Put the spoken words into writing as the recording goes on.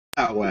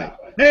that way.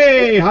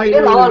 Hey, how you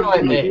Get on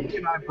with doing?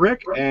 it. I'm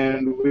Brick,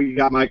 and we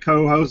got my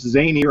co-host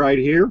Zany right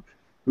here,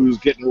 who's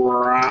getting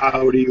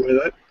rowdy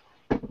with it.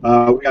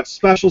 We got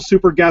special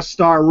super guest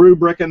star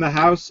Rubrick in the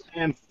house,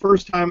 and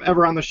first time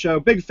ever on the show,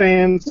 big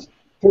fans,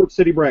 Port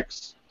City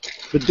Bricks,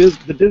 the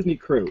Disney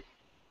crew.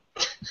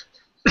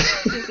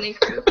 Disney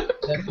crew.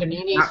 The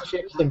paninis,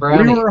 chips, and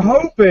brownies. We were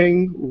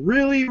hoping,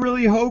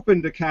 really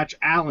hoping to catch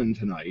Alan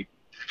tonight,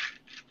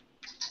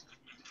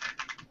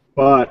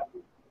 but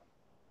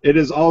it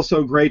is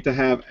also great to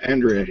have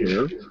Andrea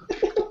here.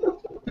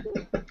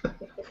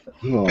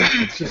 Oh,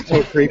 it's just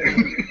so creepy.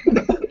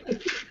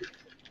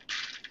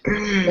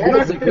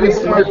 That's a great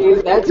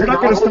way. That's an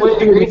awesome way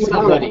to greet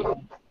somebody.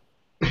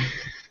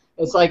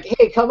 It's like,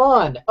 hey, come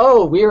on.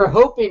 Oh, we were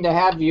hoping to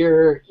have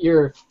your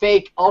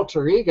fake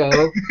alter ego,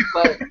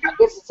 but I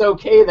guess it's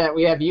okay that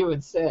we have you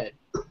instead.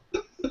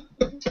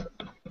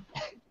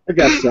 I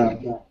guess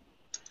so.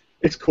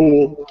 It's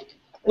cool.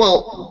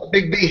 Well,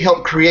 Big B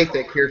helped create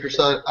that character,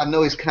 so I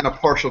know he's kind of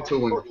partial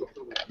to him.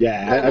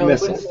 Yeah, I miss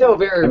but it. it's still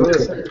very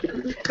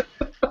rude.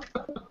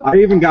 I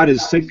even got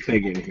his sig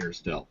fig in here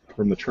still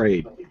from the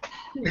trade.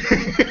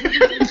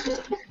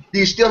 Do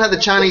you still have the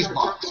Chinese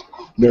box?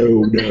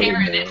 No.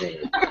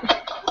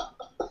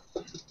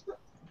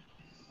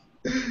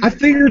 I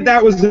figured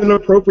that was an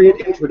appropriate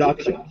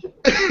introduction.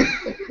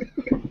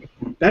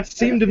 That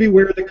seemed to be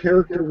where the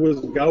character was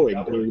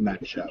going during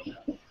that show.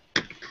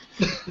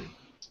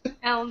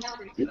 Alan's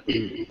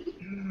creepy.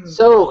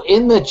 So,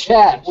 in the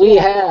chat, we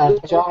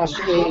have Josh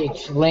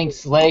H.,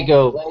 Link's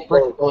Lego,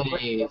 Brick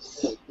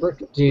Blaze,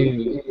 Brick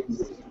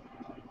Dudes,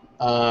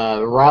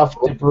 Ralph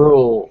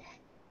DeBrule,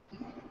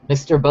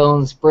 Mr.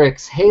 Bones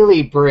Bricks,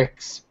 Haley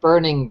Bricks,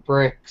 Burning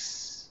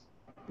Bricks,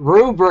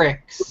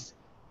 Rubricks,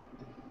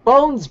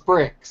 Bones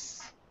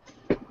Bricks,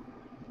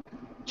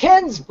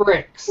 Ken's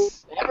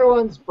Bricks.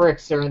 Everyone's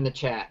bricks are in the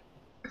chat.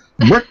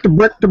 Brick to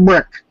brick to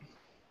brick.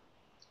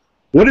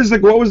 What was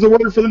the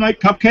word for the night?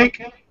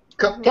 Cupcake?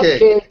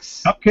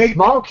 Cupcakes. Cupcake?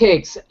 Small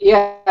cakes.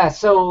 Yeah,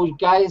 so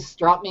guys,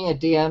 drop me a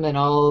DM and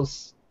I'll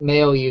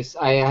mail you.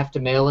 I have to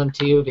mail them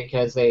to you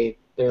because they're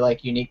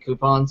like unique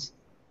coupons.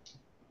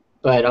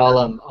 But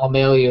I'll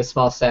mail you a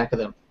small stack of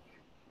them.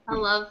 I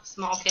love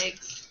small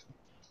cakes.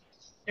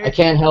 I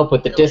can't help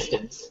with the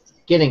distance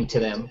getting to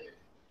them,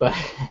 but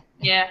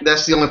yeah.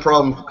 That's the only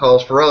problem,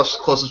 because for us,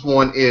 closest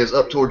one is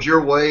up towards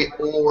your way,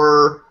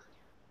 or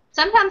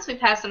sometimes we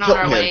pass it on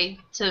our way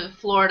to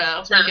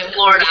Florida. We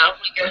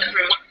go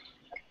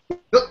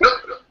through.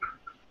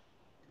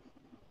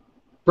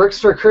 Bricks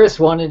for Chris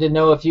wanted to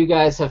know if you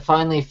guys have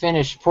finally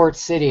finished Port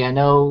City. I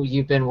know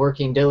you've been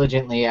working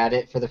diligently at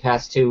it for the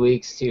past 2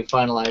 weeks to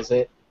finalize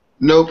it.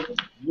 Nope.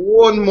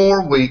 One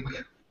more week.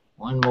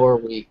 One more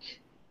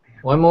week.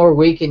 One more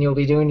week and you'll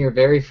be doing your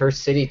very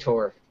first city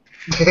tour.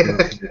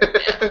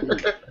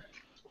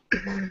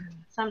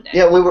 Someday.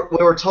 Yeah, we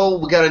were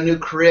told we got a new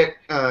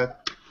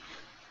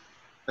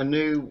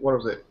what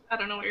was it? I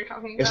don't know what you're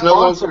talking about. It's no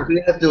longer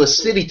we have to do a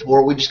city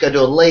tour. We just got to do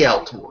a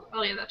layout tour.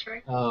 Oh yeah, that's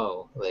right.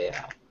 Oh,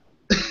 layout.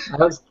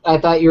 I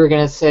thought you were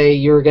gonna say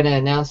you were gonna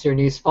announce your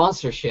new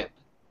sponsorship.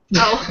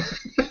 Oh.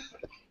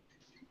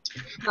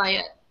 Not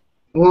yet.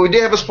 Well, we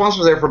did have a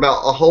sponsor there for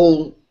about a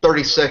whole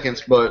 30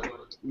 seconds, but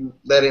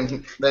that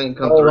didn't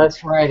come Oh, through.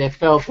 that's right. It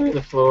fell through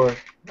the floor.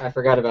 I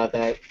forgot about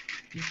that.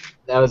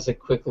 That was a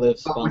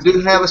quick-lived But we sponsor.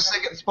 do have a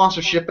second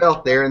sponsorship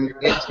out there, and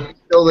it's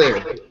still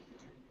there.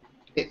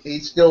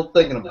 He's still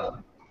thinking about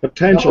it.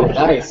 Potential. Oh,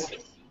 nice.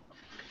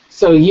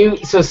 So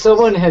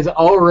someone has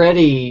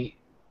already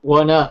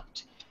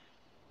one-upped.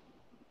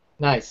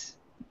 Nice.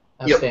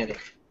 Outstanding.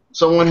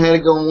 Someone had to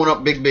go and one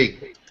up Big B.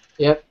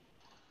 Yep.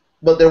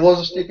 But there was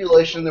a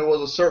stipulation. There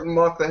was a certain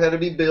mock that had to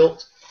be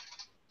built.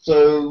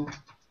 So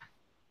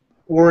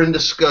we're in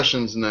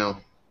discussions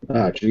now.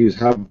 Ah, jeez,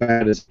 how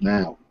bad is it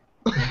now?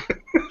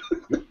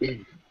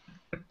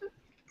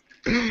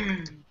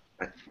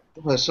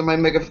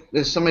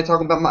 Is somebody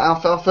talking about my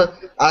alfalfa?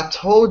 I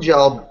told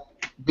y'all,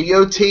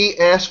 BOT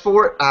asked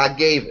for it. I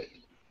gave it.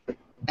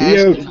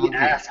 DOT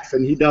asks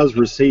and he does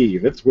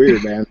receive. It's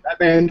weird, man. That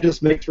man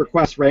just makes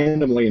requests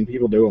randomly and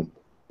people do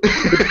them.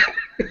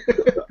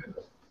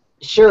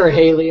 Sure,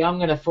 Haley, I'm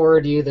going to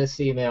forward you this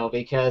email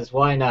because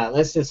why not?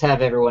 Let's just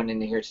have everyone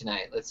in here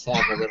tonight. Let's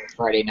have a little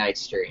Friday night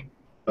stream.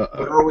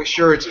 But are we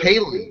sure it's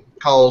Haley?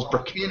 Because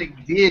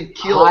Brickinic did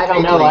kill I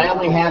don't know. Haley. I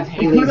only have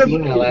Haley's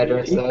email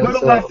address. He Though, could have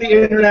so. left the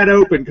internet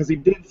open because he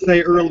did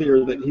say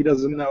earlier that he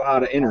doesn't know how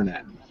to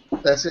internet.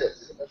 That's it.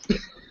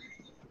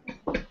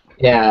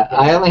 Yeah,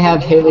 I only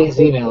have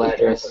Haley's email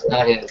address,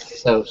 not his,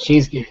 so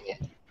she's giving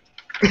it.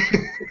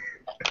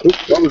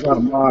 Oops, that was not a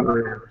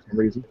moderator for some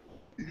reason.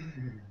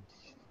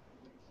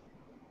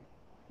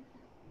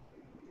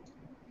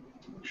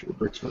 Sure,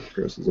 Bricks for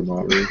Chris is a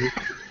moderator.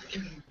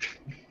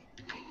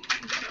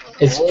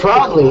 It's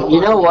probably,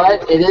 you know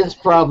what? It is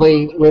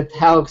probably, with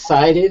how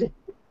excited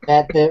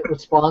that the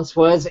response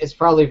was, it's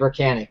probably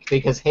volcanic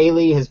because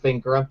Haley has been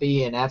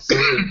grumpy and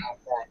absolutely not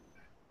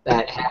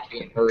that happy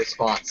in her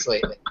response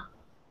lately.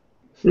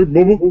 Hey,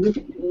 Bubba.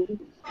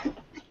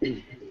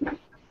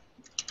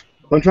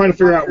 I'm trying to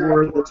figure out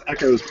where this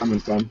echo is coming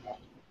from.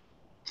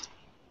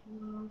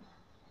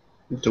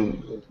 Is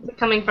it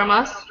coming from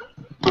us?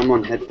 I'm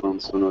on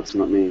headphones, so no, it's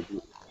not me.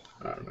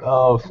 I don't know.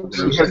 Oh,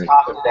 she just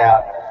popped it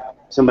out.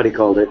 Somebody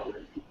called it.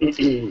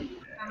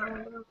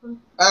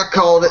 I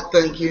called it,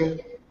 thank you.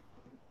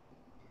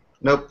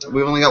 Nope,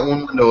 we've only got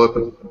one window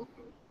open.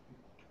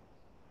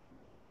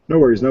 No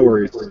worries, no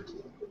worries. Is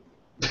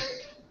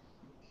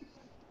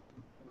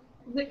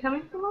it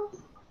coming from us?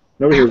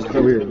 Nobody hears,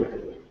 nobody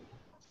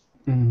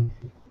hears.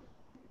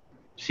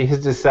 She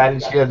has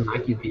decided she doesn't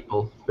like you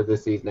people for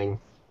this evening.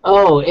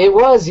 Oh, it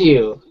was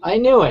you. I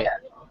knew it.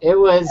 It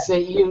was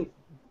you.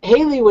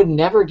 Haley would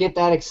never get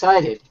that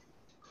excited.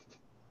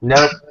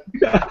 Nope.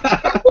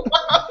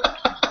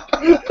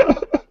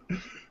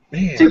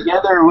 Man.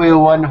 Together we're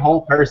one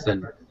whole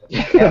person.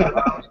 And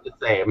we're always the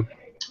same.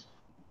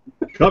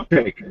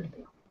 Cupcake.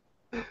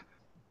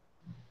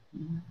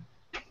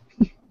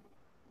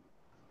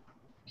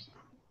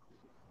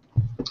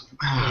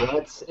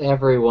 What's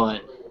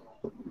everyone?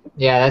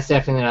 Yeah, that's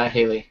definitely not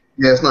Haley.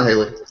 Yeah, it's not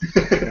Haley.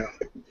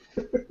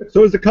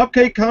 So is the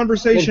cupcake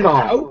conversation Good call.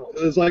 out?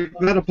 Is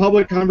that a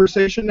public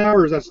conversation now,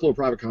 or is that still a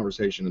private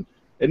conversation?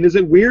 And is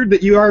it weird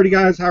that you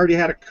guys already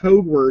had a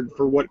code word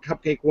for what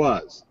cupcake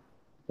was?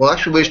 Well,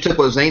 actually, we just took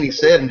what Zany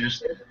said and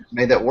just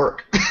made that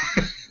work.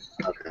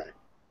 Okay.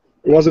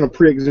 It wasn't a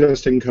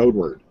pre-existing code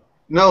word.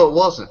 No, it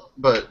wasn't.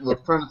 But we're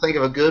trying to think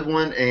of a good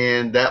one,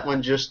 and that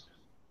one just,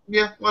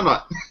 yeah, why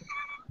not?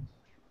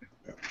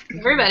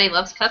 Everybody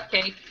loves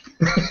cupcake.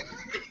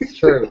 It's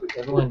true.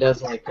 Everyone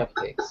does like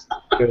cupcakes.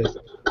 Good.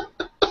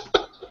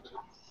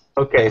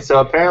 Okay, so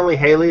apparently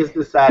Haley has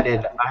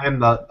decided I am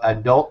the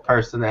adult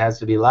person that has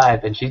to be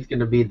live, and she's going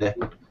to be the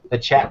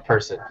chat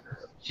person.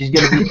 She's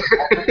going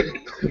to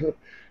be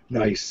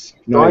Nice.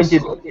 going Nice.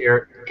 to be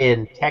here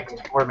in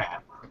text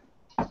format.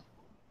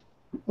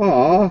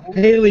 Aw,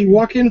 Haley,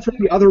 walk in from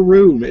the other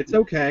room. It's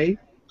okay.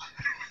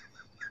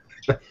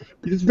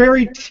 It's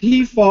very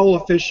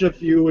TFOL-ish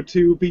of you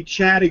to be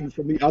chatting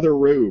from the other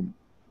room.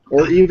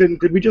 Or even,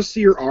 did we just see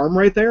your arm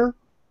right there?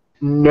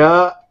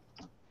 No.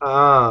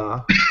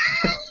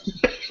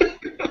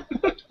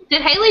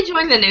 Did Haley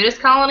join the nudist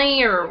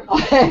colony, or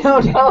I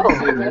don't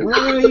know.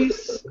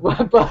 Nice.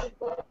 But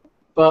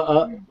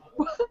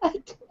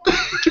what?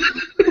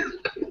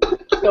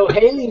 So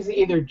Haley's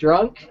either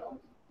drunk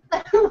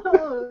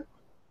That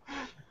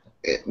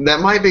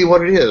might be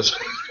what it is.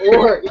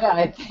 or yeah,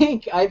 I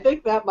think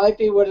that might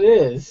be what it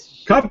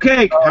is.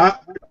 Cupcake.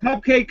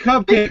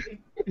 Cupcake.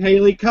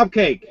 Haley,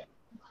 cupcake.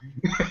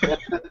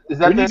 Is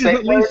that We the need to same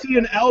at least see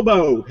an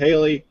elbow,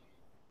 Haley.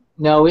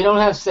 No, we don't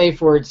have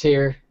safe words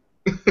here.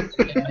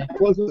 It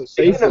wasn't a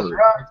safe word.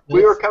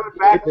 We were coming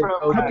back from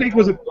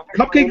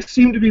Cupcake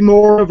seemed to be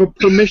more of a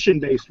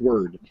permission-based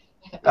word.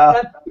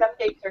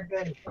 Cupcakes are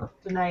good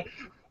tonight.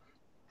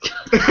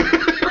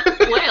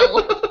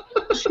 well,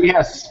 She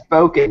has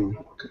spoken.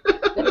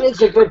 That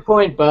is a good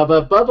point,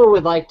 Bubba. Bubba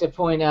would like to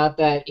point out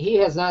that he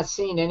has not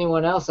seen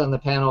anyone else on the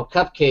panel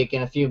cupcake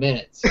in a few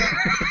minutes.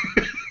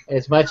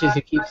 As much as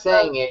you keep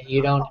saying it,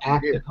 you don't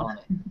act upon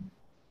it.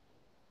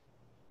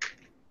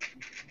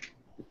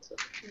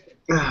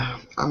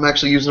 I'm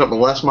actually using up the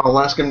last of my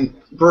Alaskan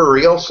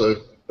brewery also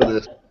for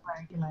this.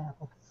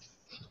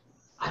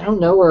 I don't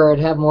know where I'd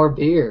have more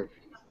beer.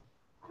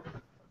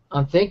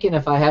 I'm thinking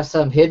if I have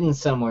some hidden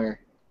somewhere.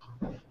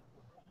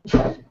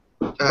 I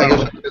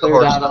guess the Cleared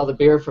hard out stuff. all the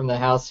beer from the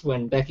house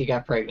when Becky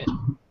got pregnant.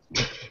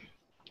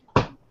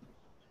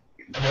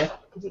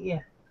 Yeah.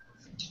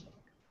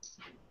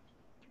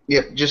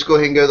 Yep, just go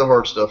ahead and go the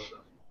hard stuff.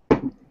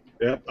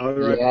 Yep, I'll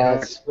be right Yeah, back.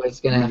 that's what it's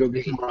going to have Go to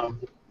get be. some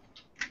rum.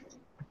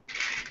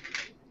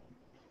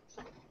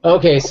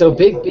 Okay, so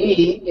Big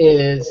B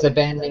is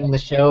abandoning the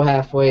show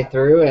halfway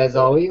through, as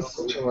always,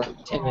 or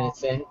 10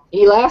 minutes in.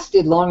 He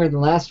lasted longer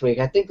than last week.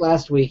 I think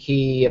last week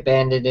he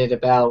abandoned it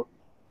about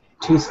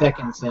 2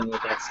 seconds in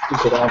with that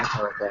stupid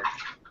avatar thing.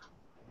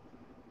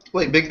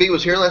 Wait, Big B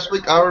was here last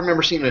week? I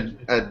remember seeing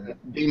a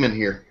demon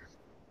here.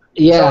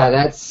 Yeah,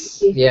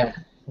 that's, yeah.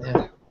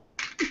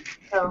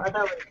 Oh, I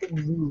thought it was Big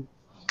Z.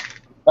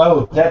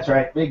 Oh, that's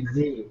right, Big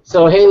Z.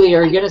 So, Haley,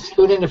 are you going to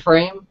scoot into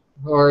frame,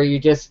 or are you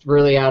just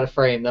really out of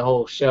frame the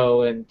whole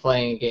show and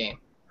playing a game?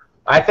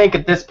 I think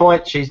at this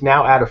point she's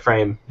now out of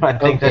frame. I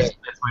think Okay. that's the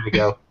best way to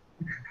go.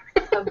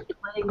 I'm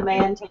letting the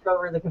man take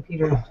over the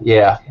computer.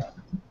 Yeah.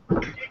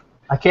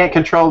 I can't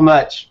control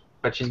much,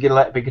 but she's gonna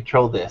let me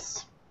control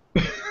this.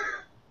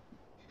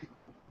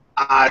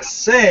 I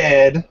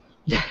said,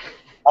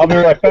 I'll be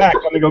right back.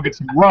 Let me go get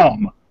some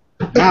rum.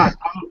 Not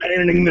I'm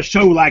abandoning the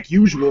show like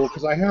usual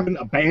because I haven't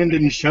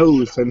abandoned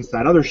shows since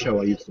that other show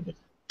I used to do.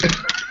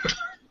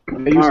 I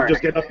used to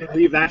just get up and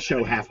leave that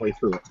show halfway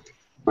through it.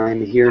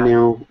 I'm here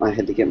now. I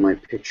had to get my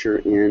picture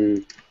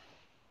in.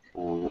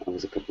 I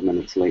was a couple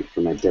minutes late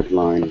for my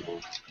deadline,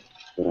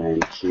 but I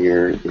am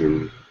here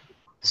in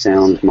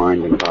sound,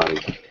 mind, and body.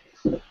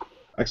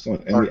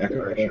 Excellent. And the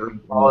echo.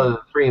 All of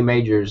the three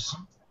majors.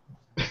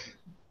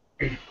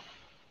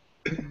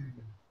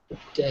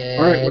 Dead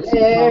All right, what's the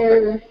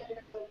air.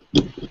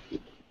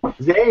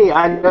 Zany,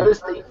 I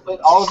noticed that you put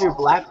all of your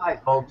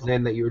blacklight bulbs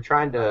in that you were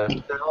trying to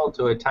sell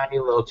to a tiny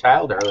little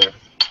child earlier.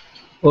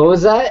 What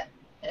was that?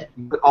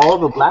 You put all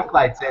of the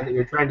blacklights in that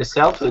you're trying to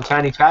sell to a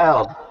tiny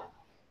child.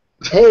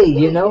 Hey,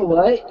 you know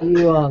what?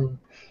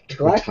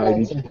 Black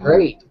lights are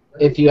great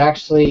if you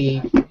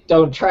actually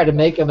don't try to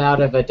make them out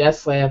of a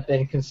desk lamp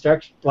and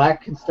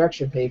black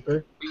construction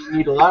paper. You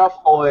need a lot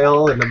of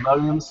foil and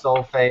ammonium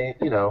sulfate,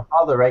 you know,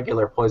 all the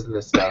regular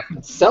poisonous stuff.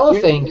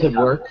 Cellophane could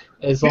work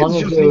as long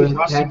as you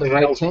had the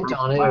right tint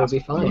on it. It would be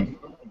fine.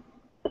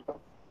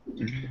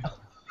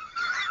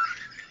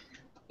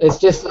 It's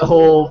just the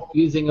whole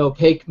using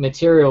opaque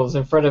materials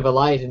in front of a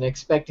light and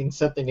expecting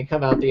something to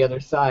come out the other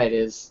side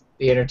is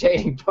the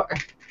entertaining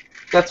part.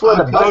 That's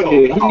what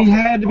he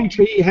had to be.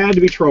 He had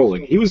to be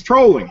trolling. He was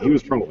trolling. He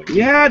was trolling. He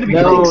had to be.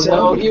 No,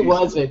 no, he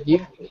wasn't.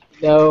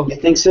 No. You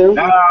think so?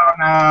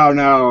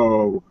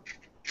 No.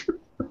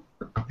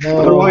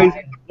 Otherwise,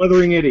 he's a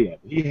blithering idiot.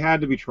 He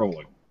had to be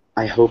trolling.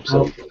 I hope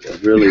so. I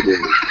really do.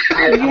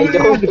 I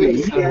don't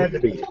think so. He had to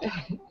be.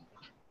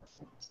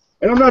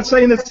 And I'm not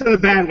saying this in a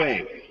bad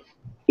way.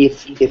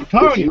 If he That's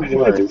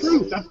was,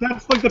 proof.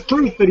 That's like the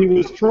proof that he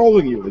was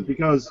trolling you, is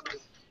because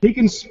he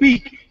can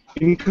speak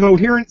in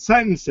coherent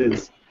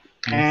sentences,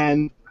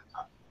 and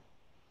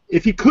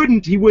if he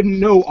couldn't, he wouldn't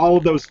know all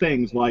of those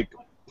things, like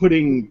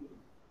putting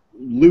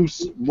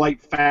loose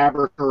light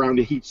fabric around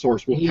a heat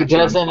source. He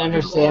doesn't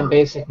understand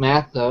basic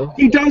math, though.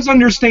 He does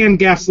understand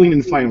gasoline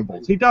and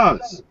flammables. He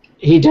does.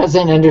 He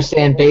doesn't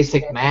understand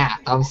basic math.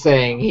 I'm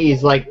saying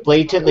he's like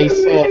blatantly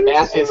said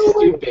math is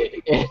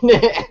stupid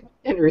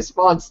in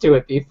response to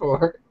it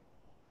before.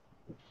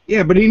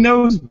 Yeah, but he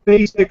knows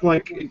basic,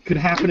 like, it could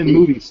happen in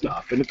movie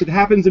stuff. And if it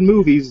happens in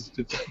movies,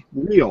 it's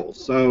real,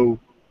 so...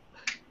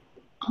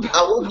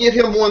 I will give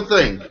him one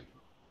thing.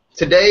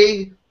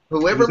 Today,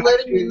 whoever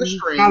let him in the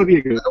stream, I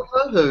don't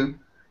know who,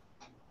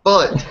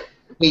 but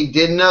he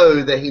did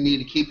know that he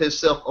needed to keep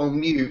himself on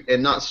mute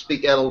and not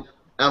speak out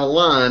of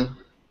line,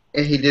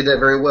 and he did that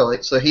very well.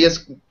 So he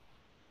has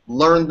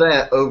learned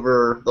that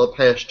over the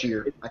past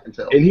year, I can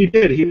tell. And he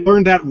did. He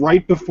learned that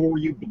right before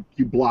you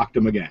blocked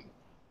him again.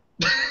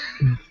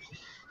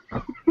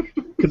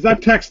 Because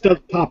that text does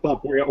pop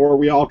up, or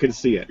we all can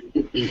see it.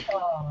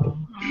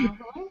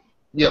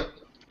 Yep.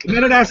 And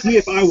then it asked me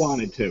if I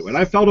wanted to, and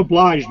I felt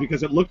obliged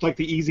because it looked like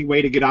the easy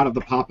way to get out of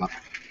the pop-up.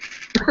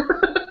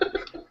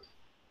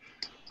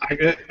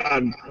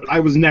 I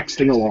was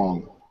nexting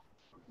along.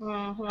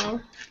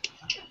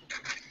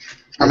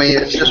 I mean,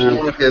 it's just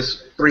one of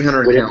his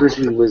 300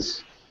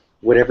 accounts.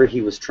 Whatever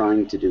he was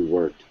trying to do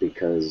worked,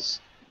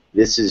 because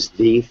this is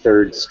the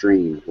third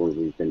stream where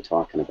we've been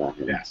talking about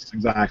him. Yes,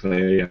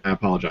 exactly. I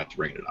apologize for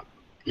bringing it up.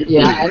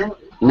 Yeah, I don't.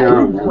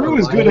 Rue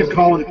is good at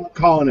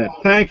calling it.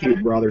 Thank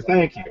you, brother.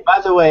 Thank you. By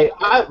the way,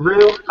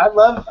 Rue, I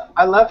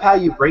love how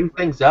you bring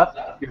things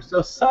up. You're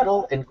so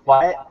subtle and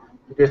quiet.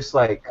 You're just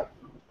like,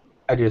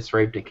 I just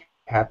raped a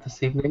cat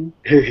this evening.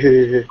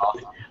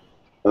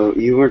 Oh,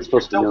 you weren't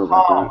supposed to know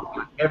about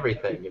that.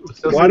 Everything. It was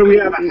so Why do we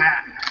have a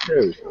hat,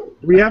 too?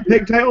 Do we have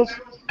pigtails?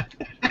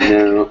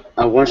 No,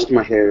 I washed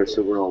my hair,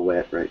 so we're all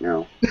wet right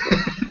now.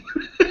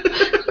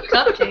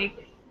 Cupcake.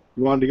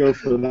 You wanted to go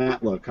for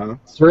that look, huh?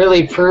 It's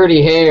really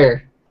pretty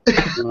hair.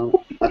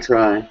 Well, I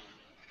try.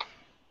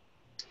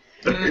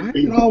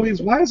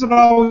 Why is it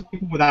always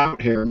people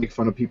without hair make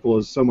fun of people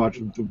as so much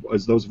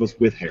as those of us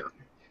with hair?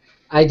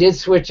 I did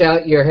switch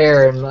out your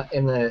hair in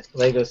the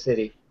Lego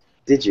City.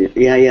 Did you?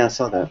 Yeah, I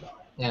saw that.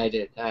 Yeah, I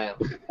did. I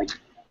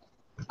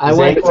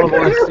went for a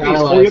more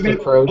stylized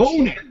approach.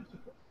 Own it.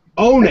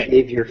 Own I it.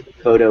 gave your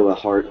photo a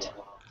heart.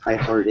 I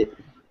heart it.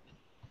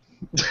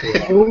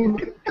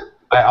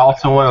 I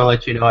also want to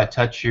let you know I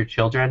touch your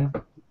children,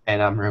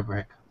 and I'm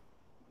Rubric.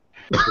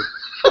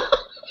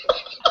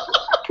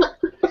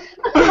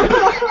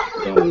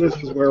 Oh, this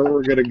is where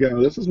we're gonna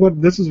go. This is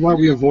why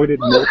we avoided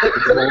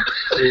multiple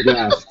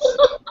guests.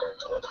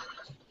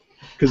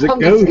 Because it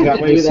goes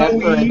that way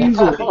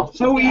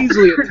so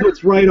easily it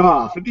tilts right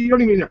off. You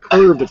don't even need a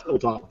curve to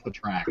tilt off the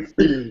track.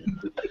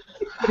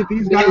 Get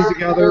these guys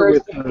together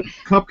with a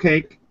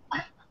cupcake.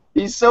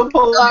 He's so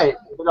polite,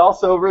 but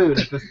also rude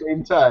at the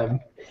same time.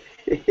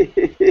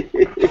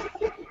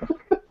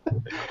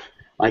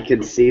 I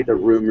can see the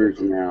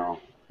rumors now.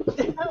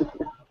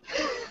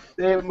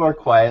 They're more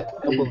quiet.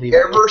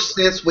 Ever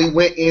since we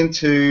went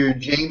into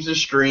James's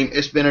stream,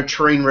 it's been a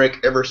train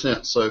wreck ever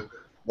since. So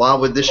why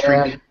would this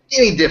stream be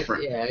any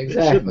different? Yeah,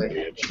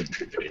 exactly.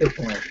 Good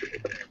point.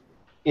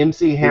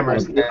 MC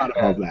Hammers. We're not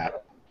above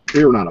that.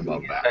 We're not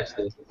above that.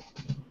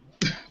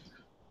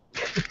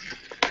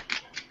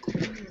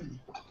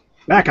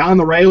 Back on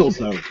the rails,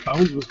 though.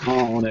 Bones was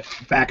calling it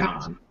back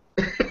on.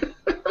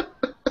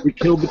 We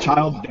killed the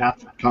child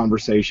death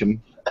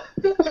conversation.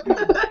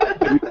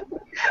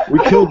 We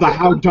killed the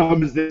how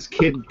dumb is this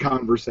kid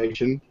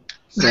conversation.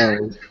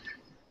 So,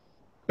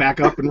 back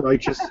up and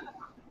righteous.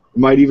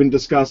 We might even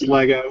discuss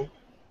Lego.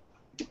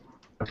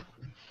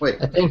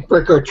 Wait. I think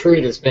Brick or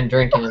Treat has been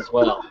drinking as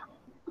well.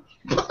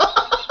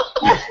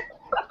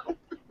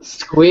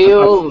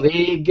 Squeal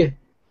League.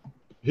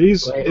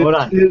 His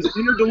inner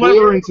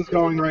deliverance is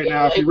going right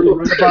now. If you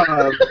read right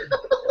above,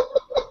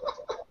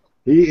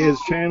 he is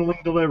channeling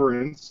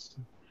deliverance.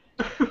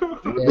 I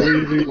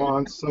believe he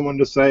wants someone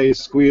to say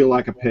 "squeal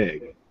like a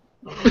pig."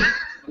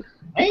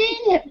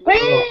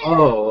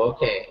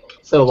 Okay.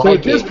 So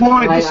at this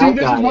point, this is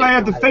why I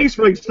had the face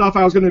rig stuff.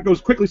 I was going to go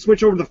quickly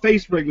switch over to the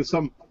face rig with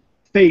some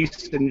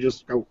face and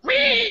just go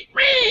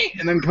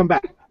and then come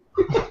back.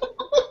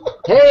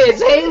 Hey,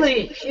 it's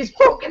Haley. She's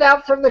poking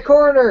out from the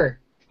corner.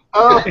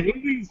 Oh,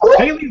 Haley's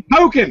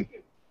poking.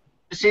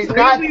 She's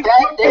not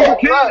dead.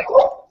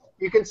 Look,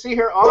 you can see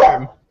her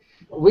arm.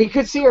 We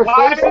could see her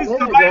why face. Is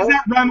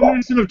that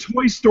reminiscent of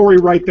Toy Story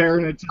right there?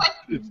 And it's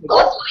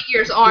Buzz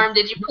Lightyear's arm.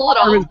 Did you pull it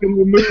off? Arm has been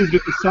removed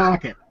at the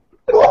socket.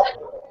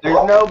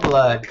 There's no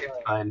blood. It's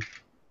fine.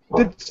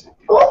 It's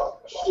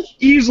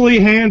easily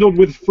handled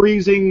with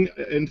freezing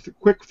and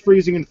quick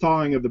freezing and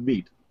thawing of the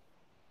meat.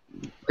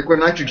 Liquid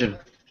nitrogen.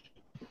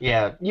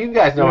 Yeah, you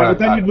guys know what but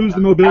then you'd lose the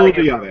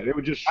mobility of it. It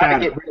would just shatter.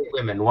 Get rid of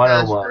women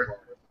 101.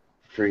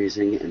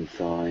 Freezing and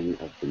thawing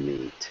of the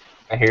meat.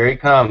 Here he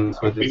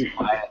comes with his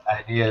quiet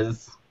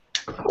ideas.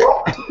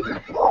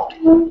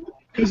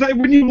 Because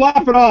when you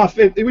lop it off,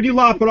 at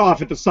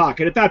the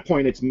socket, at that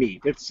point it's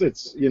meat.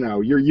 It's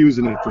you're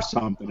using it for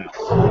something else.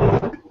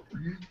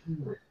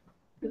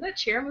 Did that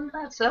chair move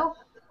by itself?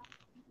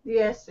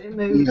 Yes, it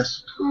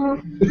moves.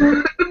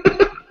 Yes.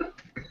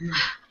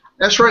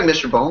 That's right,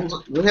 Mr. Bones.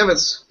 We haven't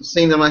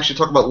seen them actually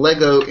talk about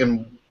Lego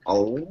in a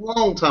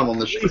long time on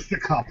this show. At least a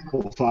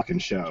couple fucking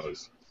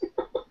shows.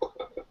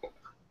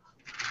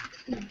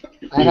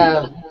 I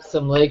have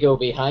some Lego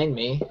behind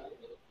me.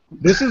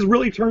 This has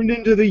really turned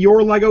into the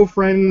Your Lego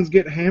Friends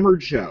Get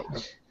Hammered show.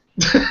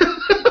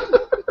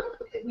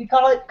 We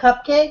call it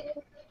cupcake?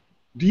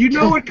 Do you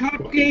know what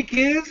cupcake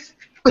is?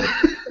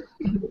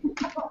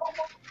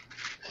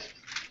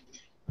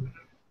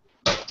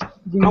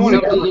 I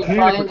want to you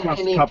find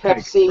any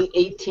Pepsi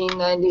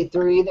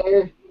 1893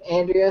 there,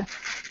 Andrea?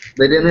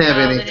 They didn't have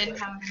any. They didn't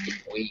have any.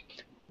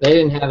 Weak. They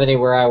didn't have any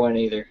where I went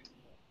either.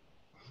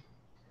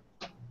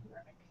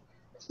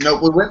 No,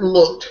 we went and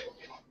looked.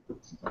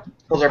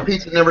 Because our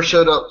pizza never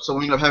showed up, so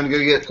we ended up having to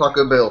go get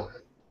Taco Bell.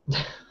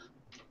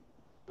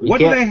 What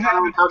do they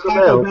have at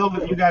Taco Bell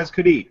that you guys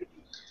could eat?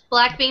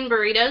 Black bean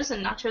burritos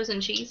and nachos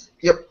and cheese.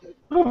 Yep.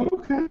 Oh,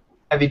 okay.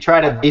 Have you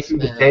tried a beef and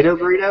potato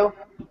burrito?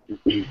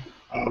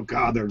 Oh,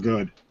 God, they're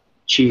good.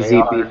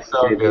 Cheesy beef.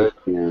 So good.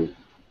 Yeah.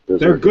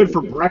 They're good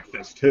for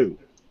breakfast, too.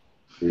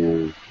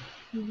 Yeah.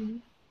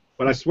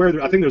 But I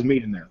swear, I think there's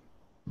meat in there.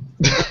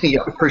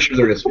 Yeah, I'm pretty sure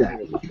there is. Yeah.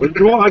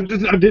 Well,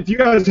 if you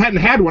guys hadn't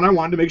had one, I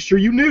wanted to make sure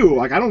you knew.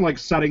 Like, I don't like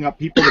setting up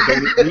people that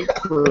don't eat meat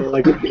for,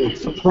 like,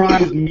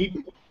 surprise meat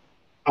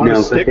on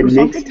a stick or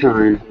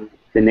something.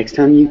 The next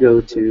time you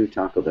go to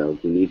Taco Bell,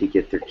 you need to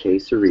get their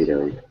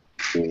quesarito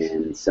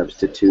and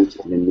substitute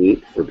the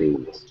meat for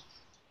beans.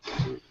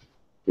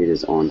 It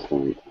is on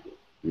point.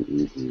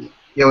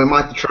 Yeah, we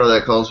might have to try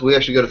that, because we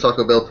actually go to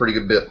Taco Bell a pretty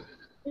good bit.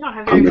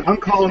 I'm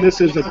calling this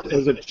as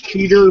a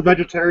cheater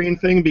vegetarian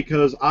thing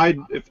because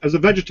as a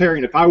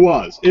vegetarian, if I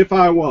was,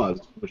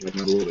 which I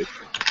never will be,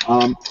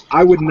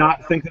 I would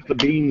not think that the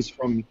beans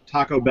from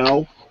Taco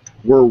Bell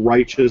were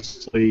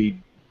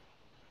righteously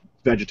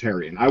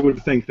vegetarian. I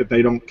would think that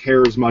they don't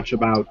care as much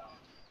about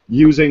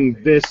using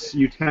this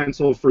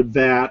utensil for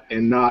that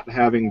and not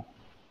having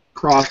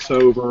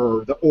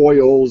crossover or the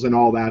oils and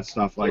all that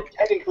stuff. Like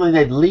technically,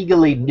 they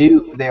legally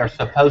do. They are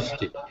supposed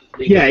to.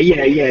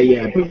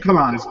 Yeah. But come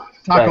on, it's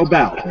Taco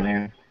Bell,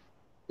 man.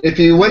 If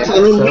you went to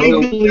They're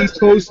legally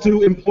supposed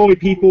to employ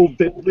people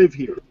that live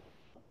here.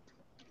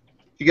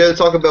 If you go to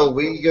Taco Bell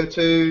we go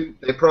to,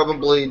 they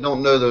probably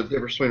don't know the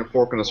difference between a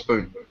fork and a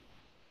spoon.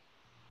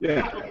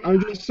 Yeah,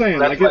 I'm just saying.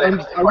 Like,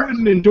 I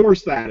wouldn't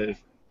endorse that,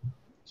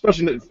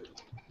 especially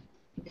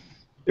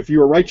if you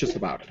were righteous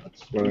about it.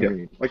 That's what I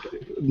mean. Like,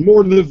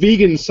 more the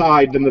vegan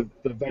side than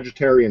the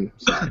vegetarian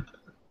side.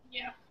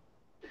 Yeah.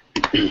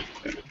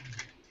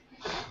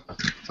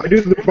 I do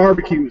the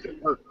barbecues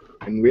at work,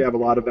 and we have a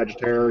lot of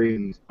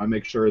vegetarians. I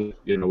make sure that,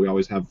 we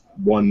always have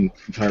one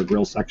entire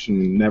grill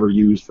section never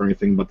used for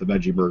anything but the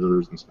veggie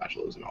burgers and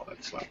specials and all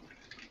that stuff.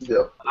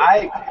 Yeah.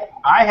 I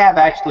have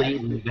actually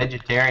eaten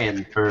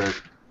vegetarian for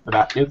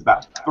about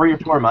 3 or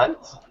 4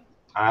 months.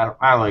 I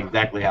don't know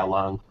exactly how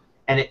long.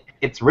 And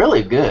it's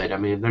really good. I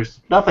mean,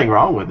 there's nothing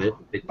wrong with it.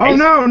 Oh,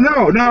 no.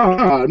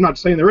 I'm not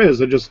saying there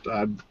is. I just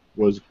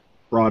was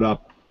brought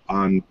up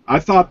on... I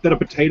thought that a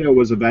potato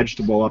was a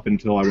vegetable up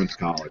until I went to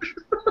college.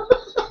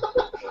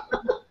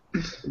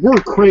 We're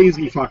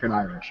crazy fucking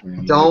Irish,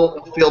 man.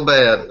 Don't feel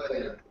bad.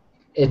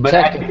 It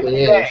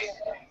technically is.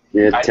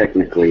 It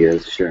technically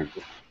is, sure.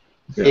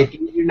 Yeah. If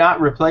you do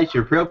not replace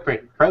your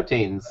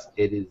proteins,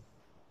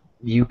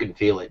 you can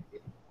feel it.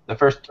 The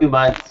first 2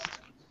 months,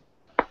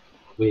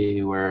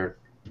 we were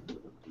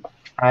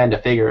trying to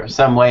figure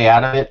some way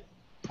out of it,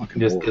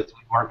 just because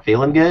we weren't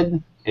feeling good,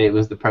 and it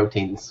was the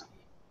proteins.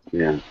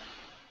 Yeah.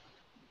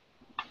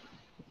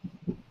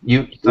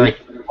 You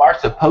are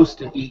supposed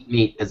to eat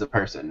meat as a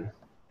person.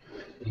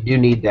 You do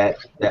need that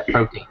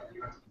protein,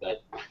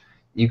 but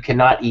You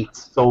cannot eat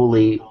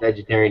solely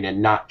vegetarian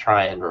and not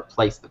try and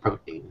replace the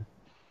protein.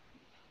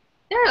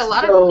 There are a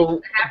lot of So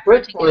things that have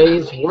Brick protein in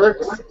Blaze them.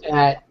 works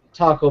at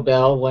Taco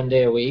Bell 1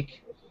 day a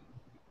week,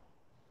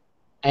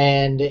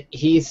 and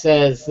he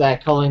says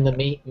that calling the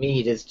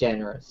meat is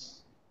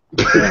generous.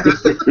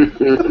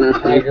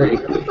 I agree.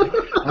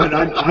 I'm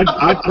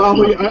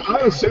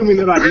assuming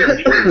that I eat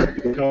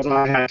meat because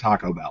I had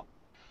Taco Bell.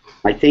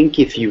 I think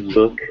if you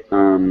look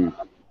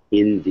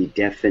in the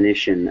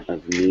definition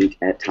of meat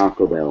at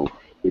Taco Bell,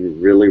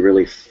 in really,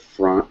 really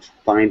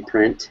fine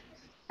print,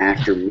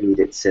 after meat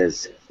it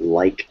says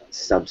like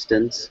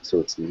substance, so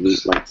it's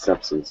meat-like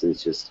substance.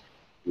 It's just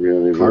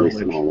really, really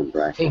small in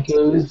brackets. Pink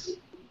ooze,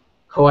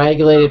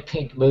 coagulated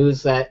pink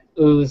ooze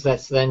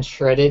that's then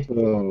shredded.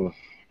 Oh.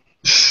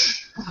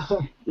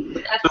 So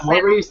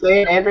what were you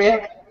saying,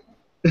 Andrea?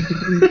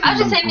 I was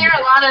just saying there are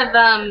a lot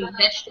of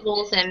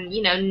vegetables and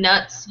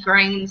nuts,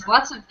 grains,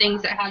 lots of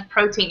things that have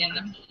protein in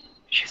them.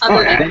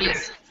 Other than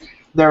meat.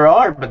 There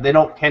are, but they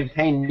don't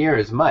contain near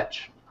as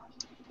much.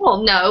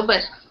 Well, no,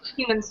 but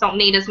humans don't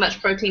need as much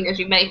protein as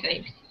you may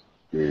think.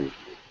 Yeah.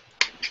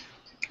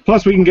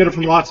 Plus, we can get it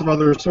from lots of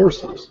other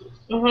sources.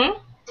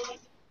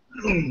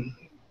 Mm-hmm.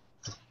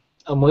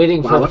 I'm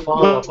waiting for the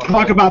follow-up. Let's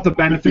talk about the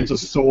benefits of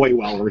soy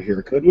while we're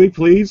here, could we,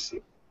 please?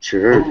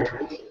 Sure.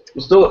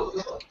 Let's do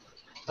it.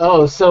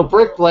 Oh, so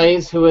Brick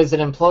Blaze, who is an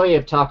employee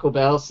of Taco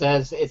Bell,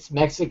 says it's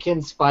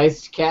Mexican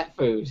spiced cat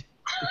food.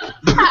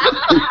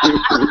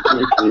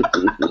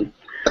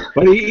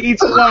 But he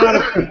eats a lot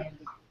of it.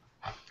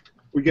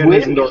 We get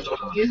his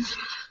endorsement.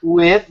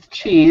 With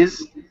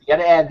cheese. You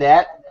gotta add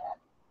that.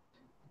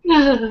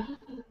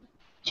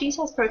 Cheese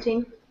has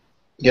protein.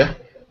 Yeah.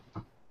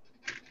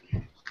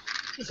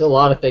 There's a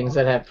lot of things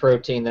that have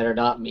protein that are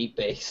not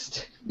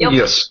meat-based. Yep.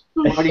 Yes.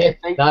 What do you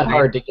think? Not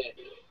hard to get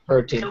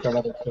protein from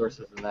other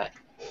sources than that.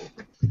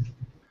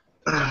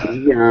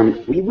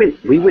 We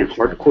went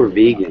hardcore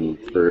vegan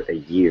for a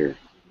year.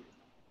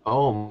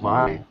 Oh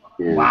my!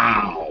 Yeah.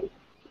 Wow.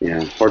 Yeah,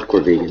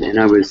 hardcore vegan, and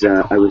I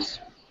was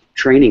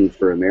training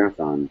for a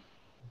marathon.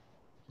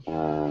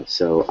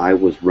 So I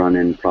was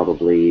running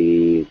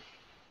probably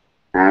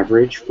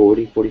average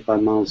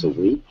 40-45 miles a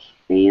week,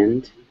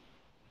 and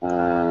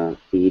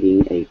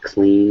eating a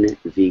clean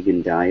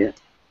vegan diet.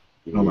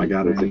 Oh my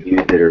God! Those of you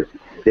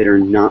that are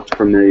not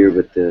familiar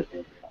with the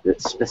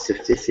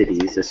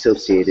specificities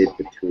associated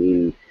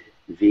between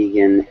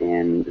vegan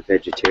and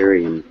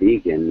vegetarian,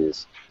 vegan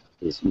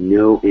is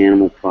no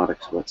animal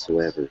products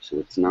whatsoever. So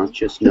it's not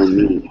just no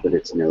meat, but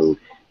it's no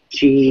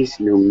cheese,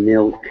 no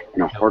milk,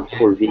 and a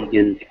hardcore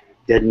vegan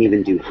doesn't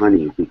even do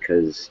honey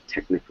because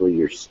technically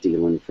you're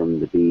stealing from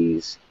the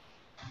bees.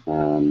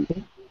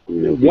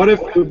 What if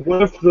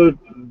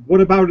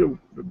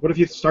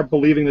you start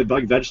believing that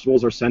like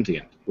vegetables are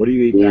sentient? What do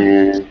you eat?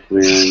 Yeah,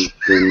 well,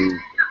 then.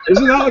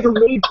 Isn't that like a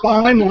really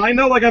fine line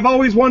though? Like I've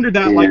always wondered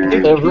that. Like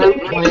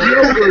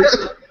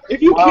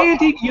if you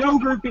can't eat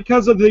yogurt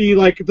because of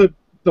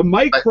the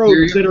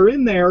microbes that are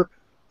in there,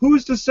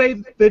 who's to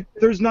say that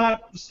there's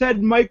not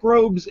said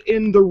microbes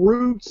in the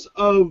roots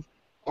of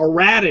a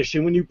radish?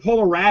 And when you pull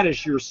a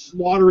radish, you're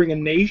slaughtering a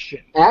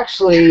nation.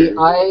 Actually,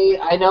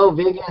 I know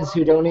vegans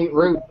who don't eat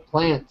root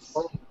plants.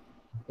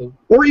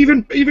 Or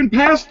even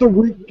past the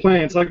root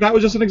plants. Like that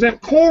was just an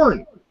example.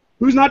 Corn.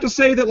 Who's not to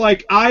say that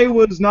like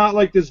Iowa's not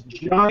like this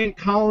giant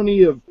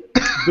colony of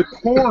the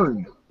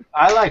corn?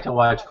 I like to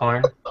watch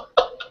corn.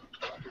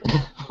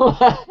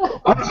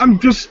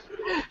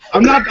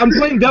 I'm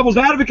playing devil's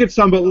advocate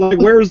some, but like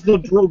where's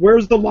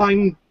the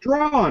line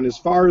drawn as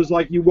far as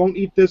like you won't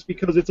eat this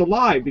because it's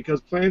alive,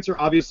 because plants are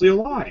obviously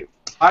alive.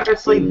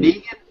 Honestly,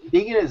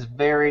 vegan is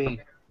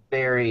very,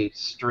 very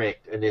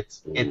strict, and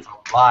it's a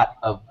lot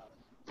of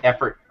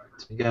effort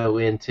to go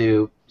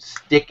into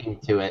sticking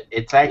to it.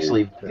 It's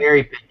actually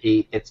very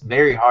picky. It's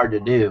very hard to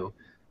do.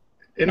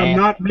 And I'm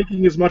not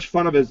making as much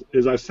fun of it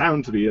as I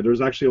sound to be. There's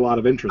actually a lot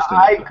of interest in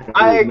it.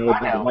 I know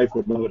my life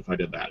would know it if I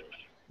did that.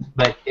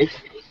 But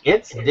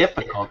it's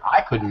difficult.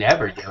 I could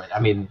never do it. I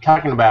mean,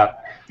 talking about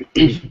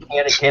things you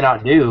can and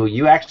cannot do,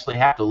 you actually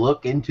have to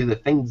look into the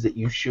things that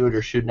you should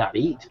or should not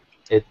eat.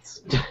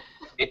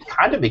 It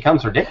kind of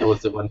becomes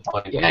ridiculous at one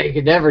point. Yeah, you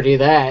could never do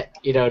that.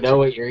 You don't know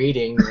what you're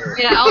eating.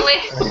 Yeah, only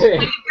if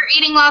you're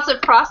eating lots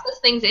of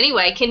processed things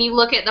anyway. Can you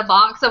look at the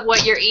box of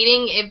what you're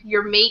eating if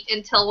your meat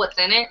and tell what's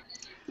in it?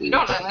 You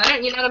don't know.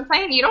 You know what I'm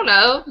saying? You don't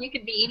know. You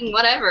could be eating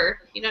whatever.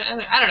 I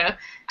don't know.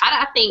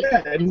 I think.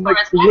 Yeah, and like,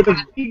 would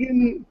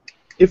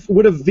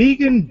a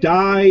vegan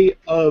die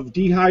of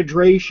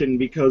dehydration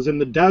because in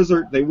the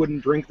desert they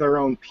wouldn't drink their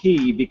own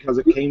pee because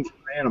it came from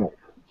an animal?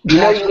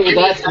 Actually,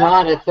 that's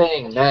not a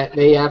thing. That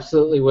they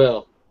absolutely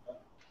will.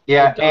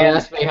 Yeah. Don't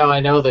ask me how I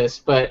know this,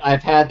 but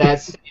I've had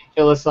that same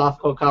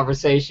philosophical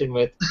conversation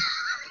with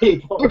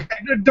people. Okay,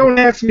 don't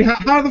ask me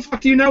how the fuck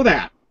do you know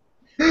that?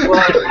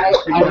 Well,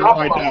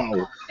 I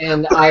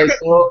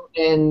know.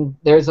 And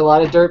there's a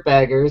lot of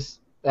dirtbaggers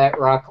that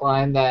rock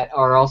climb that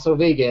are also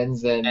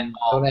vegans and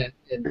don't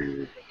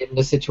get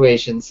into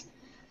situations.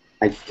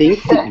 I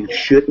think that you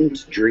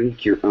shouldn't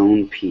drink your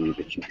own pee,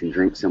 but you can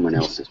drink someone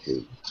else's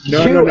pee.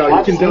 No.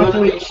 You can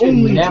definitely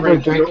only never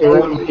drink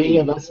your own pee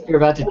unless you're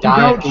about to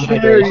die. Don't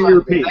share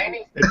your pee.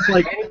 It's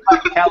like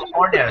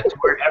California, to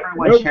where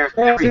everyone no shares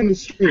crossing the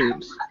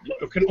streams.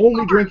 You can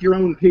only drink your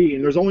own pee,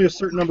 and there's only a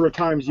certain number of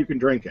times you can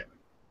drink it.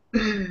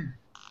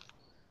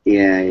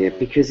 Yeah,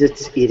 because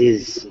it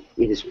is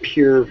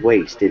pure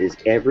waste. It is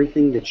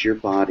everything that your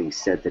body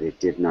said that it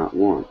did not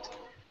want.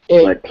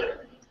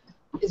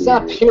 It's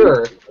not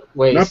pure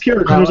waste. Not pure,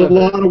 because there's a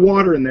lot of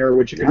water in there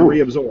which you can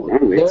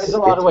reabsorb. No, there's a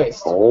lot of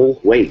waste. All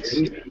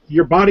waste.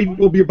 Your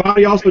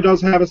body also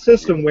does have a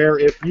system where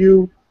if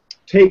you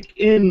take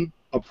in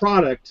a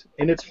product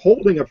and it's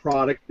holding a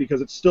product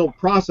because it's still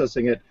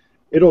processing it,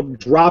 it'll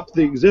drop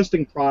the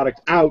existing product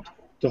out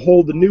to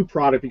hold the new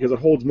product because it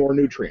holds more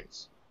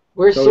nutrients.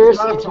 We're So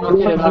seriously it's not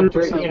talking about 100%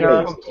 drinking our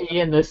own waste. pee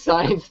and the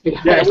science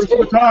behind Yeah, it.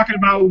 we're talking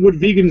about would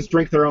vegans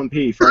drink their own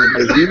pee. For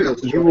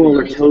You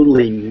are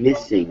totally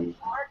missing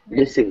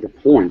the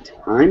point.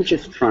 I'm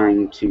just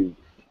trying to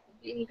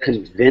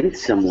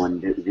convince someone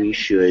that we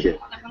should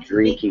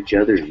drink each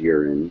other's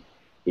urine,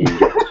 and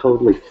you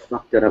totally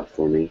fucked it up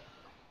for me.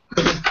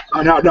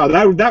 No,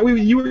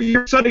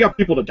 you're setting up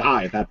people to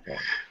die at that point.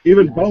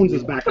 Even Bones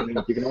is backing me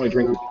up. You can only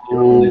drink.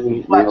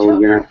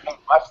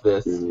 Watch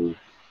this.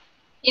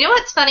 You know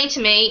what's funny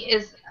to me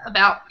is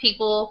about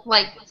people,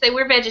 like, say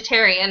we're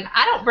vegetarian.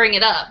 I don't bring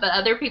it up, but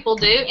other people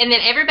do, and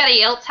then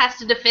everybody else has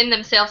to defend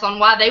themselves on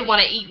why they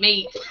want to eat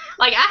meat.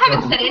 Like, I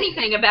haven't said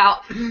anything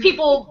about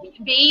people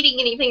be eating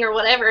anything or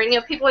whatever, and,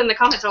 people in the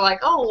comments are like,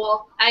 oh,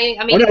 well, I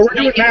mean... we're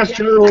doing mass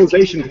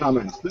generalization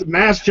comments.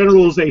 Mass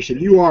generalization.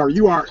 You are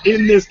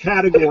in this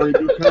category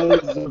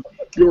because of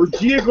your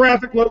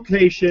geographic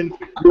location,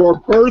 your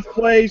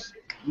birthplace,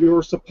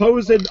 your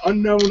supposed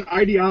unknown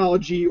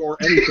ideology, or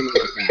anything like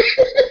that.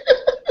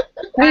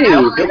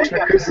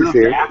 This is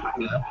it.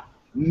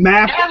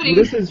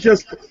 This is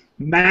just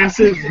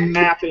massive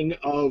mapping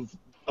of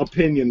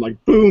opinion.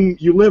 Like, boom,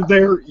 you live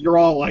there, you're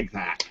all like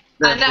that.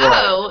 I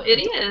know, it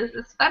is.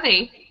 It's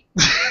funny.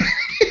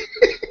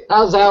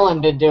 How's Alan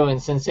been doing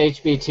since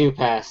HB2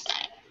 passed?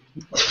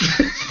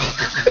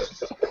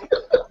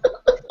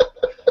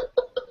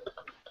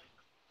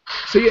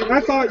 See, I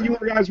thought you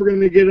guys were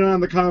going to get in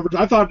on the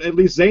conversation. I thought at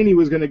least Zany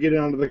was going to get in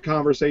on the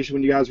conversation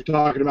when you guys were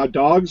talking about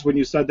dogs, when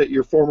you said that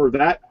your former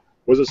vet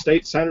was a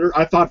state senator.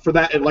 I thought for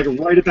that, like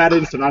right at that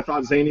instant, I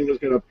thought Zany was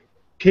going to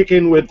kick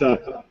in with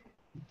the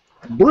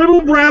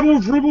bribble, brabble,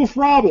 dribble,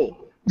 frobble.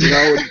 You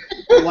know,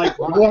 like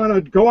go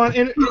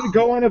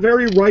on a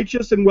very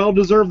righteous and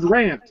well-deserved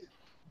rant.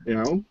 You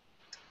know.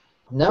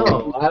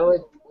 No, I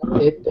would.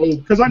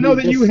 Because I know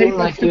that you hate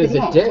like he was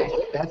a dick.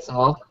 That's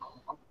all.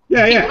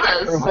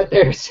 Yeah. For what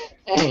they're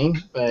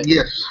saying, but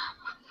yes.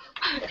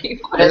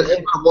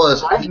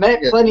 I've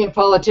met plenty of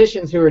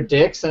politicians who are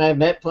dicks, and I've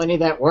met plenty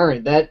that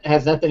weren't. That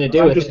has nothing to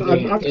do with it.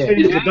 I'm just saying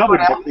he's a double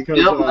dick because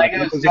he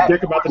was a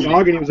dick about the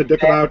dog and he was a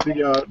dick about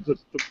the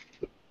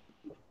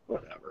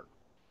whatever.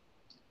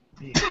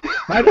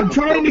 I'm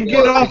trying to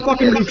get off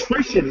fucking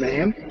nutrition,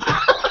 man.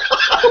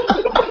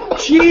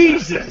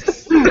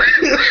 Jesus!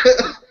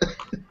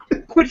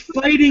 Quit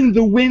fighting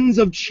the winds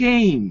of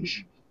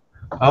change.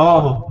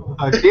 Oh,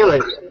 I feel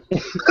it. Feel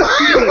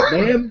it,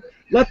 man.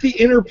 Let the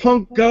inner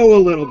punk go a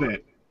little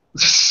bit.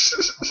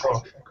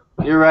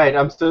 You're right.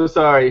 I'm so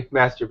sorry,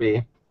 Master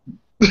B.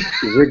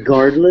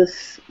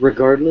 Regardless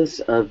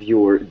of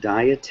your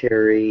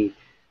dietary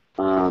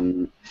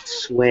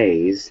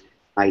sways,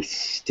 I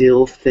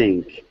still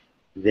think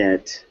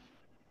that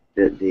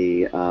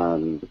the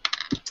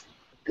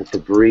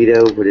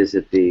burrito, what is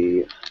it,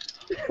 the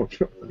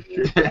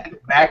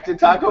back to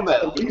Taco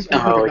Bell.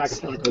 Oh, it's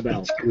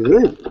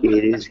good.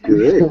 It is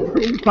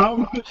good.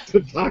 Found to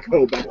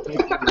Taco Bell.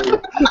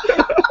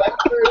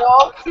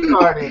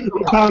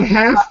 About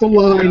half the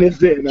line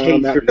is in.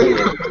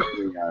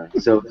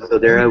 So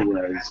there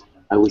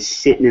I was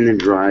sitting in the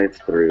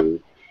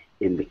drive-thru,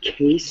 in the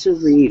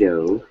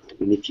quesarito,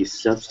 and if you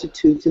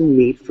substitute the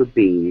meat for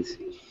beans,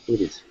 it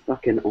is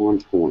fucking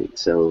on point.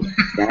 So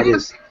that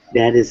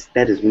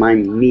is my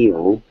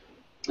meal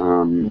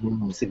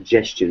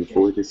suggestion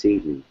for this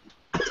evening.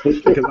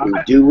 Take it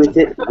and do with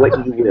it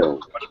what you will.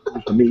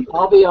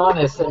 I'll be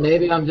honest, and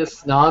maybe I'm just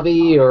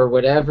snobby or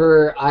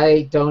whatever.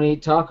 I don't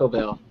eat Taco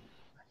Bell.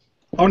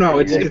 Oh no,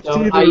 it's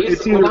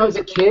when I was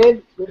a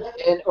kid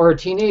or a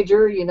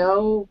teenager,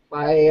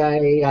 I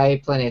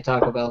ate plenty of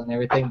Taco Bell and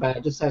everything, but I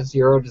just have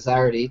zero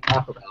desire to eat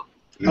Taco Bell.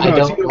 I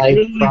don't like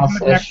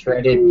processed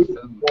shredded food.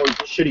 Or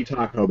shitty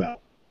Taco Bell.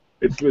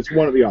 It's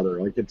one or the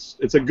other. Like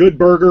it's a good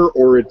burger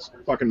or it's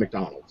fucking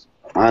McDonald's.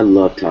 I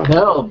love Taco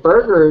Bell. No,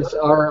 burgers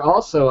are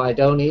also. I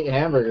don't eat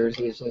hamburgers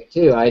usually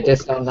too.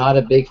 I'm not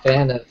a big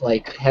fan of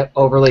like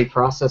overly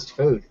processed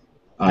food.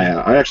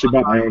 I actually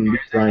bought my own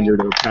meat grinder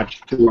to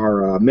attach to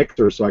our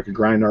mixer so I could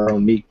grind our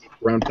own meat.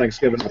 Around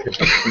Thanksgiving, I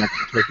picked up some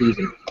extra turkeys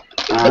and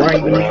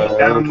grind the meat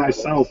down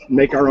myself,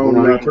 make our own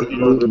turkey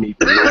burger meat.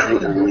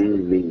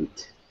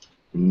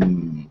 Meat.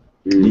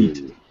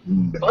 Meat.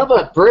 How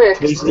about bricks?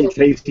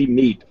 Tasty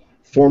meat.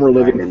 Former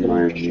living in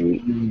my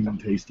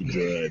tasty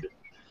good.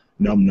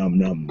 Num num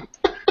num.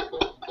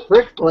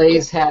 Brick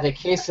Blaze had a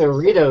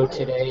quesarito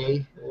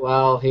today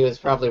while he was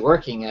probably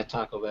working at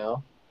Taco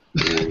Bell.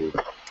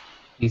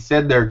 He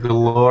said they're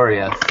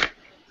glorious.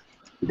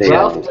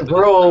 Ralph the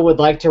Bro would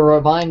like to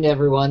remind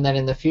everyone that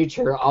in the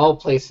future, all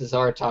places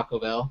are Taco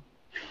Bell.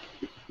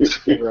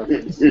 Good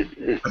reference.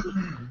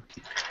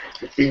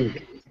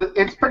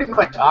 It's pretty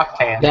much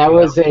Octane. That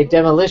was a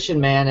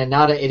Demolition Man and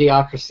not an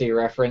Idiocracy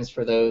reference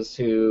for those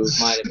who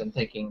might have been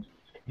thinking,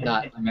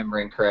 not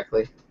remembering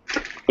correctly.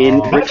 In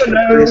Bricks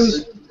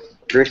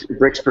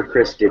for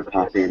Chris did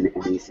pop in,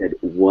 and he said,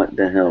 "What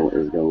the hell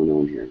is going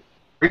on here?"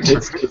 Bricks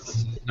for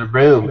Chris in the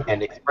room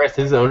and express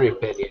his own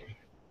opinion.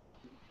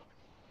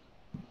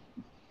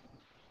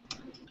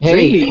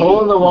 Hey,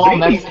 hole in the wall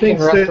Mexican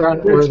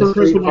restaurant where the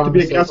Chris street would like to be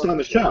a farm guest on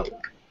the show.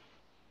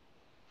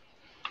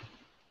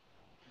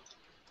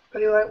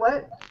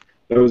 What?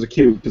 That was a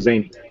cue to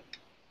Zany.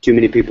 Too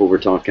many people were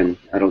talking.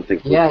 I don't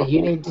think. Yeah,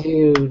 you need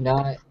to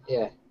not.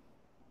 Yeah.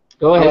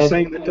 Go I ahead. was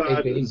saying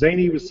that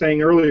Zany was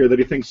saying earlier that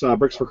he thinks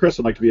Bricks for Chris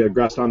would like to be a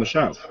guest on the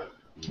show.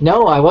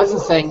 No, I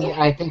wasn't saying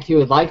I think he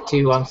would like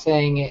to. I'm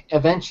saying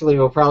eventually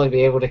we'll probably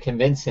be able to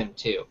convince him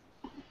to.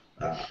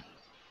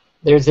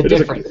 There's a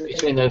difference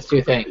between those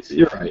two things.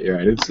 You're right.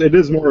 It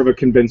is more of a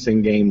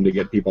convincing game to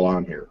get people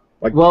on here.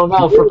 Like, well,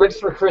 no, for Bricks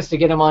for Chris to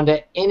get him onto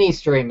any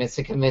stream, it's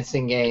a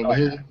convincing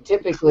game.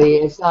 Typically,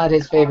 it's not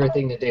his favorite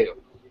thing to do.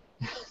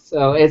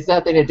 So it's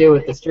nothing to do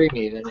with the stream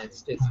even.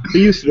 It's just.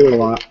 He used to do it a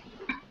lot.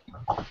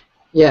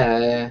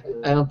 Yeah,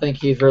 I don't think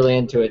he's really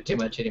into it too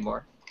much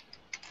anymore.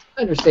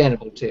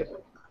 Understandable too.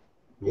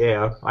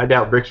 Yeah, I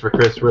doubt Bricks for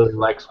Chris really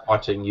likes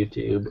watching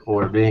YouTube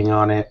or being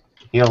on it.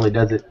 He only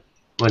does it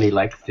when he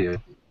likes to.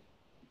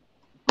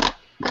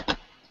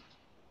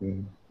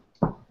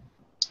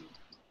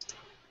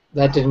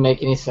 That didn't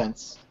make any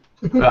sense.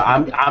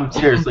 I'm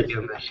seriously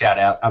giving him a shout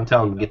out. I'm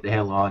telling him to get the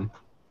hell on.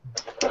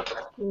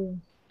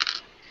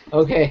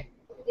 Okay.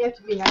 You have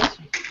to be nice.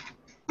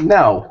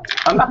 No,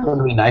 I'm not going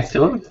to be nice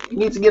to him. He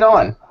needs to get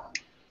on.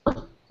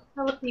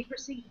 How would we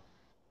proceed?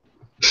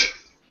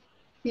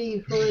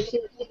 Haley,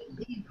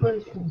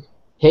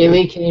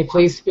 can you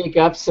please speak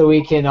up so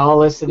we can all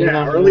listen in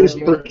on or at least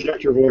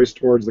project your voice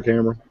towards the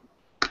camera.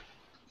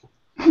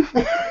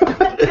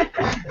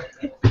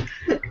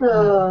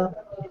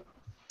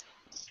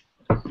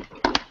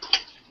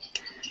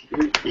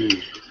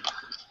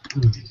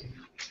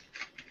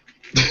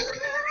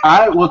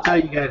 I will tell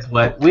you guys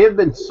what. We have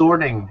been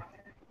sorting.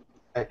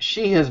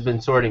 She has been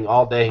sorting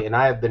all day, and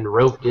I have been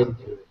roped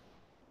into it.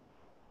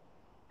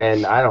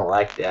 And I don't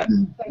like that.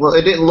 Well,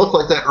 it didn't look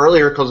like that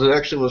earlier because it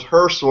actually was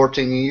her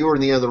sorting and you were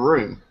in the other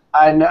room.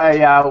 I know,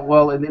 yeah.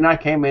 Well, and then I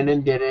came in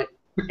and did it,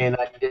 and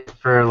I did it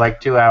for like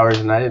 2 hours,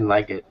 and I didn't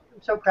like it.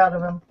 I'm so proud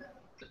of him.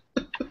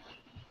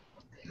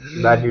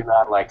 I do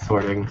not like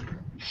sorting.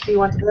 Do you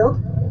want to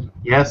build?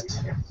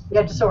 Yes. You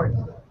have to sort.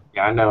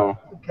 Yeah, I know.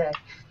 Okay.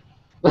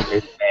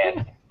 It's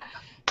bad.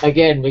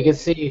 Again, we can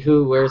see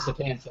who wears the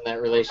pants in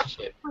that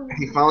relationship.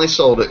 He finally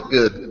sold it.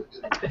 Good.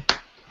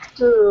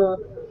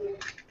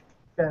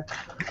 Okay.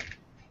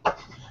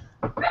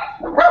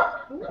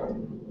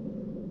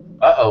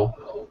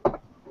 Uh-oh. I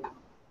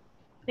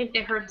think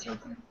they heard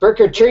something.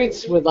 Burker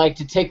Treats would like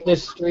to take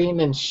this stream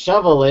and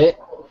shovel it.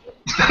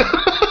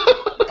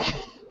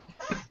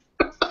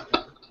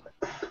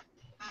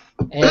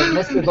 And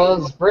Mr.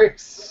 Bones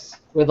Bricks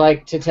would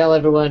like to tell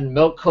everyone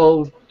milk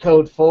code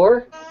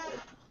 4.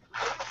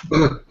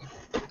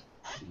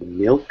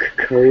 Milk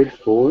code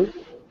 4?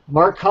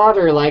 Mark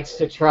Cotter likes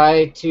to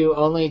try to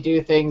only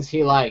do things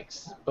he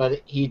likes,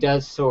 but he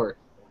does sort.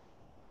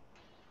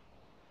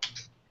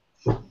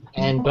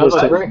 And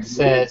Bubba Brick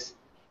says,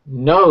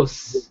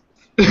 "Nos."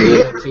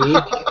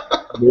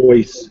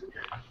 Voice.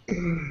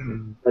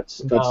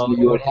 That's No, New it would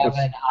York. have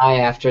an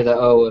I after the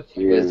O if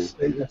he was.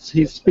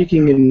 He's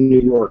speaking in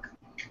New York.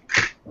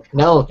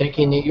 No,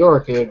 thinking New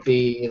York, it would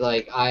be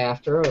like I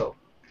after O.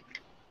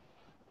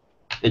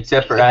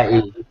 Except for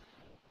IE.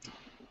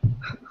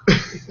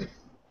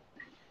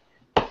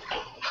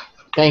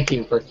 Thank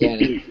you,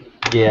 Brickani.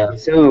 Yeah.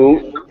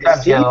 So,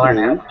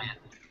 Yeah,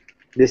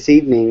 this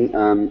evening,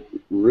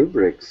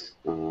 Rubric's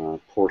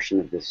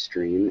portion of this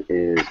stream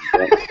is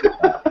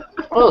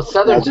Oh,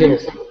 Southern Tier.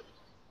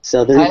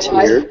 Southern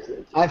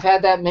Tier. I've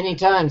had that many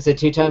times. The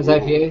 2 times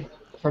IPA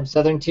from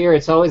Southern Tier.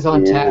 It's always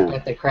on tap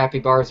at the crappy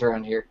bars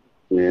around here.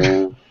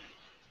 Yeah.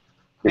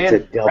 It's a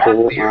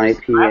double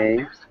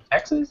IPA.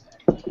 Texas?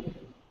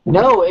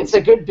 No, it's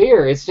a good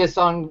beer. It's just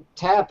on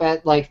tap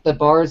at like the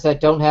bars that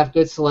don't have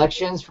good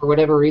selections. For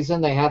whatever reason,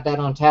 they have that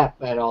on tap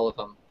at all of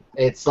them.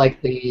 It's like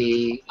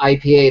the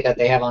IPA that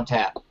they have on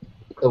tap.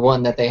 The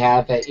one that they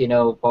have at,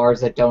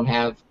 bars that don't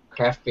have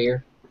craft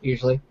beer,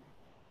 usually.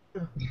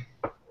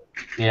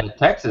 Yeah,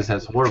 Texas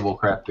has horrible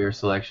craft beer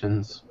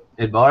selections.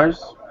 At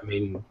bars, I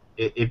mean,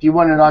 if you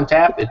want it on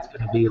tap, it's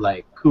going to be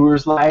like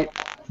Coors Light,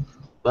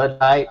 Bud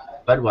Light,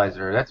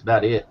 Budweiser. That's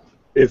about it.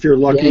 If you're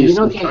lucky, Yeah, you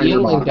don't get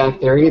Yingling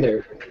back there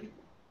either.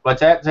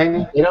 What's that,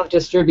 Zany? They don't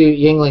distribute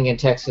Yingling in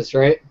Texas,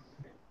 right?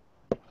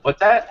 What's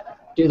that?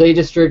 Do they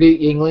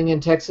distribute Yingling in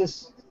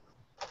Texas?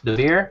 The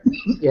beer?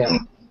 Yeah.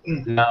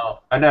 No,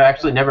 I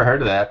actually never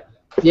heard of that.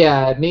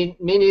 Yeah, me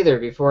neither.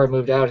 Before I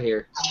moved out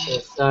here,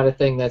 it's not a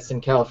thing that's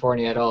in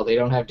California at all. They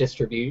don't have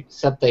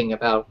something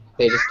about.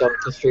 They just don't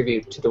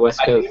distribute to the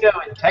West I do Coast. know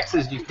in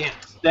Texas you can't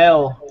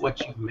sell what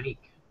you make.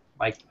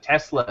 Like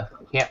Tesla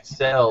can't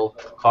sell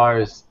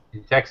cars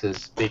in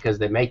Texas because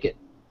they make it.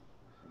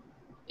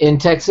 In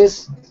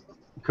Texas?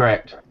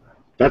 Correct.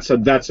 That's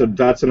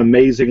an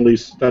amazingly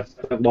that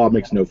law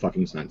makes no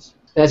fucking sense.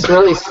 That's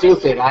really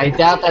stupid. I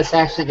doubt that's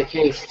actually the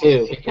case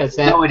too, because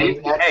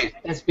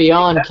that's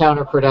beyond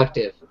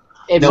counterproductive.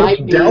 It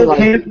might be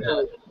like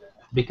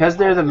because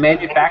they're the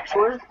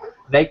manufacturer,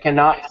 they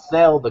cannot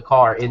sell the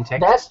car in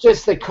Texas. That's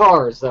just the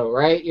cars, though,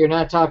 right? You're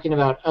not talking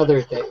about other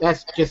things.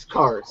 That's just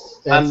cars.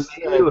 That's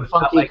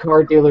funky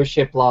car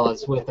dealership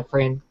laws with the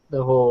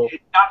whole.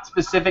 It's not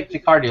specific to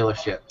car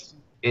dealerships.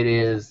 It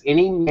is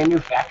any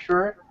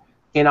manufacturer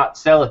cannot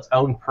sell its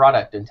own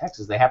product in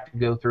Texas. They have to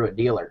go through a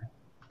dealer.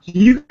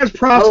 You guys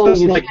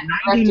process like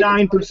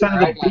 99% of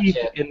the beef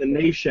in the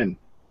nation.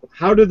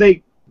 How do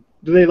they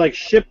like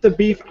ship the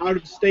beef out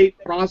of state,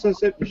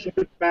 process it, and ship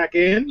it back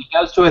in? It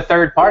goes to a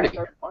third party.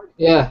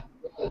 Yeah.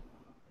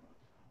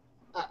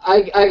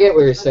 I get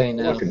what you're saying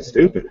now. Fucking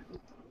stupid.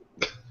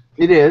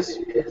 It is.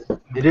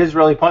 It is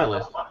really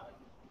pointless.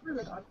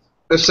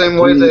 The same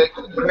way that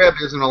crab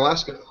is in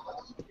Alaska.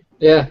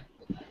 Yeah,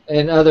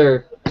 and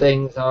other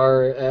things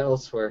are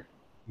elsewhere.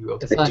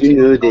 I do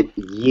know that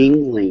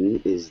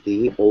Yingling is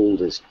the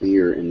oldest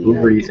beer in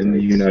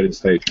the United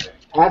States.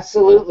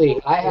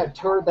 Absolutely. I have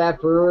toured that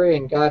brewery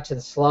and got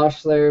to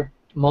slosh there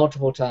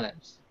multiple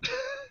times.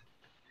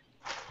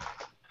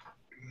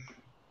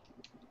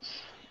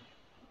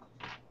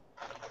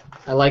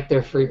 I like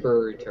their free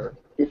brewery tour.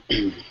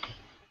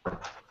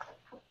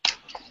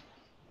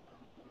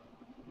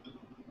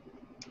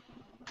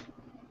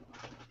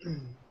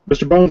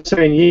 Mr. Bones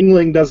saying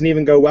Yingling doesn't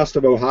even go west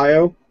of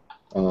Ohio.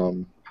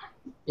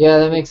 Yeah,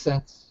 that makes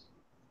sense.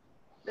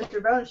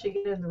 Mr. Bones should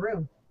get in the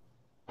room.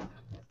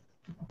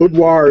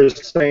 Boudoir is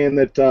saying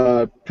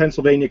that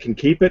Pennsylvania can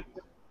keep it,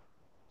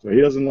 so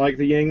he doesn't like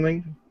the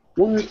Yingling.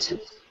 What?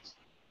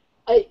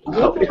 I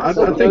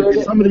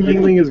think some of the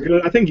Yingling is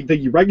good. I think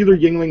the regular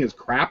Yingling is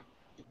crap,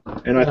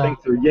 and I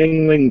think the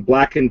Yingling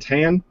Black and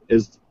Tan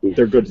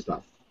they're good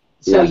stuff.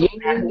 So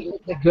Yingling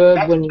is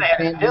good when you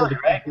can't do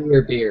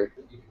the beer.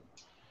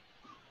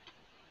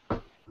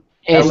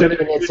 And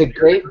it's a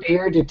great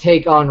beer to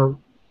take on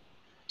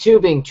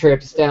tubing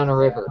trips down a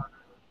river.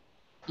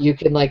 You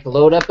can like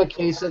load up a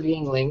case of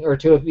Yingling or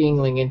two of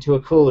Yingling into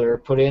a cooler,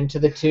 put it into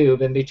the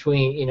tube in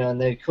between, in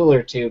the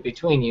cooler tube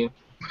between you,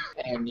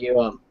 and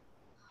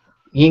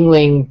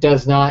Yingling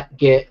does not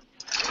get.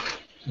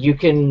 You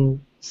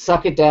can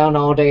suck it down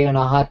all day on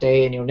a hot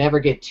day, and you'll never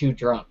get too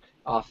drunk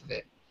off of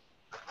it.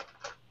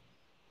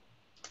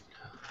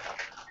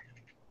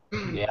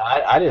 Yeah,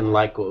 I didn't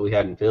like what we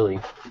had in Philly.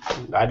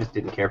 I just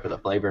didn't care for the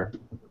flavor.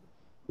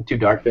 Too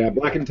dark. Yeah,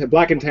 Black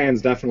and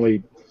Tan's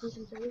definitely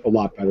a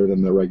lot better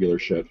than the regular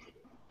shit.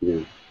 Yeah.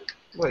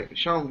 Wait,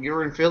 Sean, you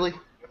were in Philly?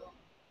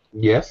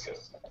 Yes.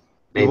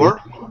 You were?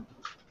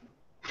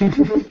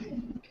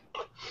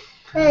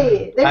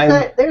 Hey,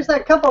 there's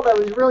that couple that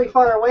was really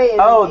far away.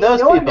 And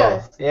those people.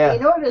 Us. Yeah. They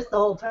ignored us the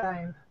whole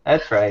time.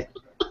 That's right.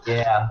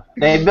 Yeah.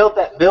 They built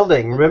that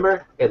building,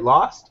 remember? It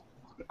lost?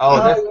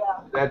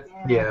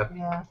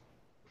 Yeah.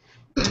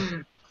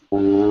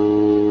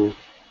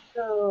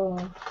 So.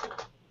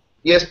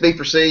 Yes, B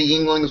for C.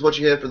 Yingling is what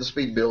you had for the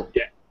speed build.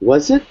 Yeah.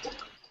 Was it?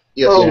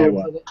 Yes. Yeah, it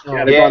was.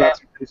 Yeah, they brought out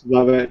some cases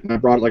of it, and I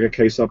brought like a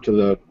case up to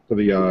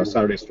the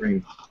Saturday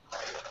stream.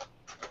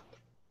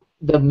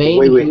 The main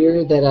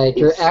beer that I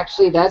drink,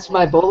 actually, that's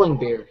my bowling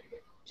beer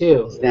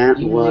too. Is that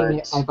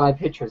what? I buy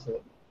pictures of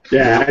it.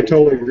 Yeah, I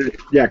totally agree.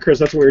 Yeah, Chris,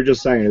 that's what we were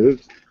just saying.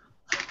 It's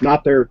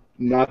not the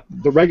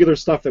regular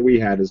stuff that we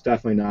had is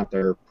definitely not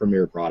their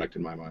premier product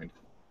in my mind.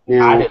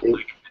 I didn't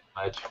like it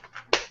much.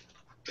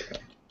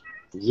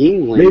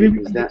 Yingling, maybe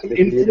we can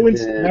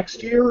influence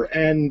next year,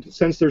 and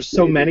since there's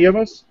so many of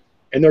us,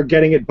 and they're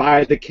getting it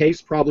by the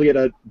case, probably at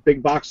a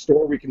big box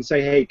store, we can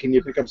say, hey, can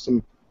you pick up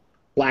some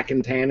Black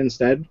and Tan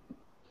instead?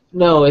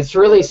 No, it's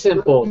really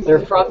simple.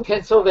 They're from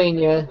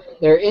Pennsylvania.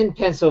 They're in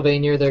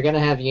Pennsylvania. They're going to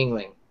have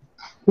Yingling.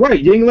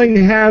 Right,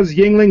 Yingling has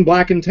Yingling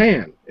Black and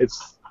Tan.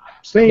 It's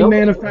same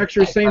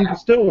manufacturer, same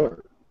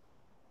distiller.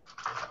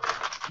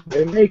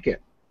 They make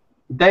it.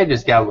 They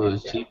just got what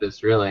was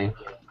cheapest, really.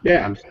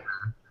 Yeah.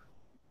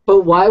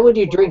 But why would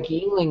you drink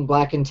Yingling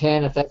Black and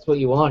Tan if that's what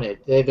you wanted?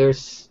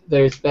 There's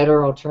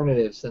better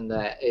alternatives than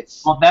that.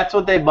 Well, that's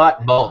what they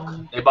bought bulk.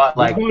 They bought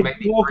like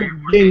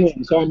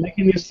Yingling, so I'm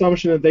making the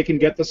assumption that they can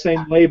get the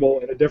same label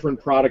and a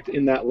different product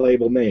in that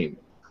label name.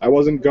 I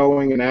wasn't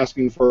going and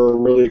asking for a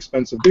really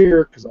expensive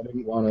beer because I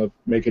didn't want to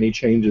make any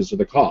changes to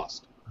the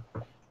cost.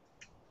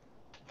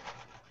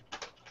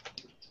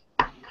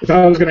 If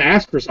I was going to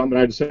ask for something,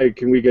 I'd say,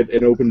 can we get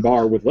an open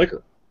bar with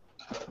liquor?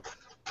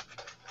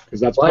 Because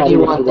that's why probably do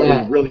you what want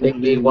that?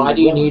 really Why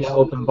do you need an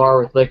open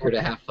bar with liquor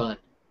to have fun?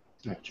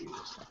 Oh,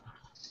 Jesus.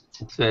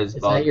 It says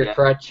Is that your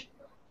crutch?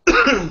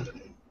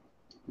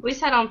 We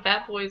sat on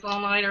Fat Boys all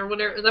night, or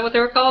whatever. Is that what they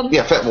were called?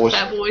 Yeah, Fat Boys.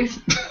 Fat Boys.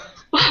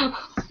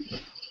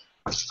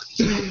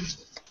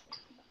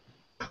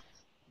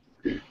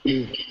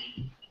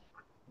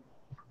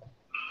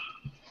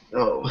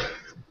 Oh.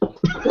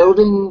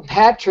 Golden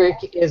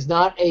Patrick is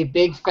not a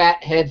big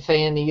fat head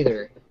fan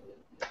either.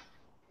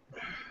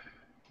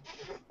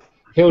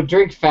 He'll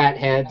drink fat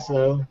heads,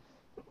 though.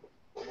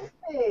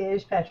 Hey,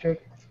 there's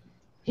Patrick.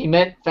 He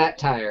meant fat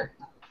tire.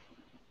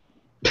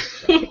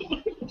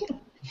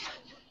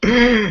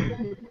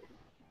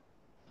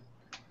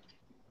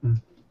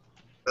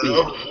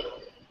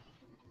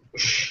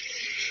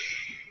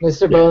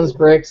 Mr. Bones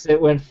Bricks, it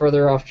went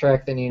further off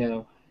track than you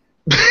know.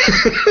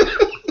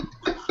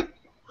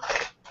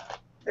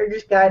 They're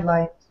just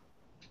guidelines.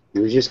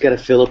 We just got to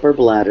fill up our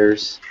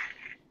bladders,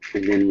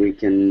 and then we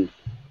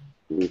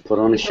put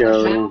on a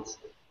show,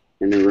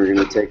 and then we're going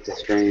to take the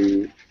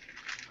stream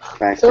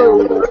back down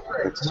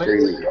the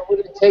stream. What would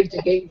it take to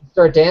get you to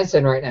start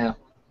dancing right now?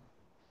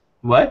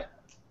 What?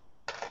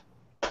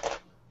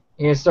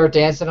 You gonna start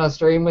dancing on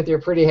stream with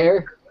your pretty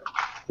hair?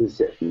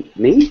 Who's it?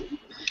 Me?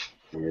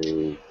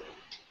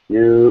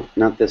 No,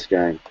 not this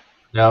guy.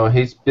 No,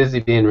 he's busy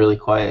being really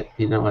quiet.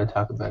 He don't want to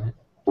talk about it.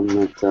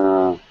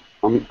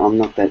 I'm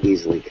not that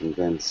easily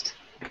convinced.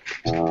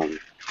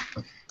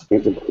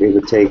 It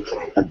would take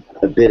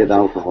a bit of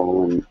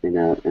alcohol and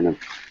a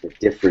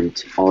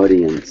different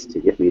audience to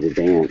get me to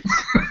dance.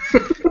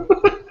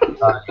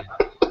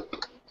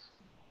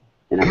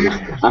 And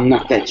I'm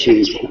not that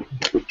cheap.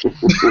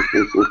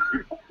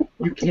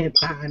 You can't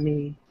buy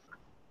me.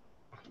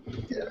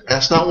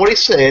 That's not what he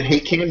said. He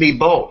can be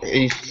bought.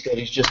 He said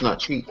he's just not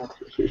cheap.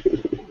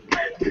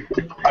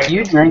 Are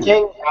you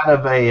drinking out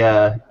of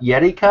a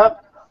Yeti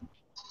cup?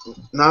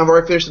 No, I've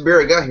already finished the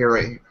beer I got here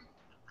right here.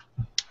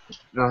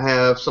 And I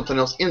have something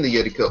else in the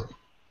Yeti cup.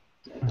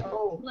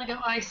 Oh, Lego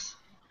ice.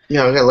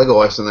 Yeah, I got Lego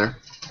ice in there.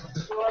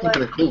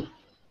 Keeping it cool.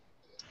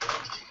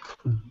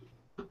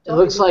 It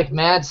looks like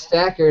Mad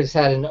Stackers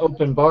had an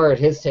open bar at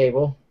his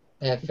table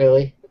at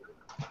Philly.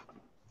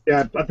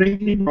 Yeah, I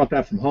think he brought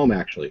that from home,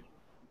 actually.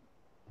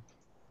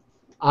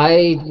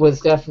 I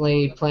was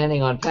definitely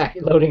planning on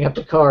loading up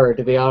the car,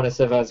 to be honest,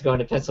 if I was going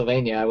to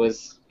Pennsylvania. I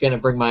was going to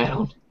bring my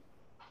own.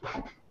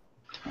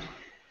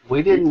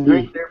 We didn't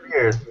drink their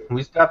beer.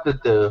 We stopped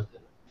at the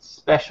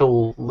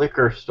special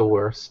liquor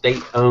store,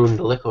 state-owned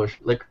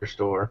liquor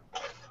store.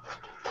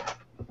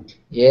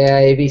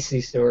 Yeah,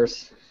 ABC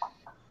stores.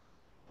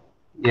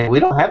 Yeah,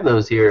 we don't have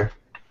those here.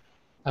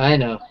 I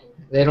know.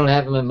 They don't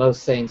have them in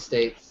most sane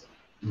states.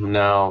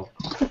 No.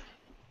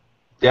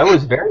 That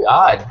was very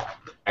odd,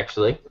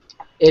 actually.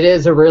 It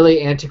is a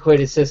really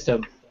antiquated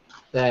system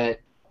that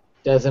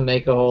doesn't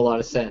make a whole lot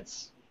of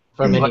sense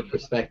from any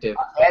perspective.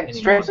 And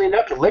strangely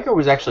enough, the liquor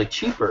was actually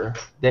cheaper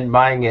than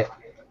buying it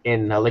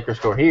in a liquor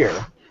store here.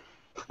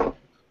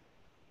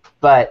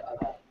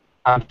 But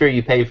I'm sure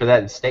you pay for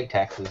that in state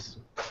taxes.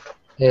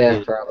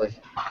 Yeah, probably.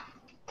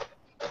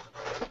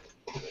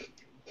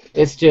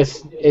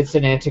 It's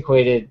an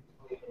antiquated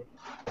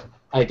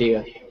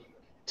idea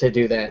to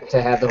do that,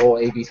 to have the whole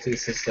ABC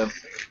system.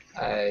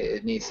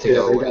 It needs to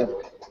go away.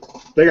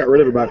 They got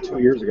rid of it about 2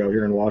 years ago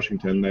here in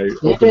Washington. They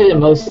did it in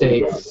most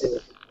states.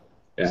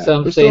 Yeah.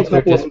 Some There's states still a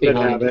are couple just of them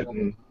that behind. have it,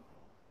 and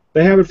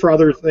they have it for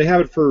others. They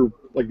have it for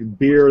like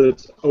beer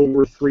that's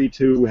over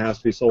 3.2 has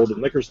to be sold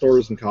in liquor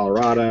stores in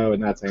Colorado,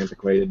 and that's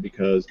antiquated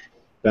because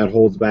that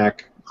holds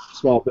back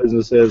small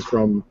businesses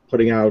from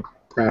putting out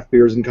craft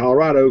beers in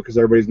Colorado because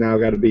everybody's now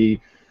got to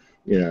be,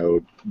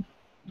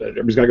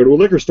 everybody's got to go to a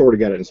liquor store to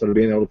get it instead of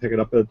being able to pick it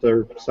up at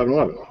their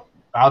 7-Eleven.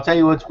 I'll tell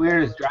you what's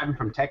weird is driving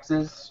from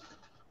Texas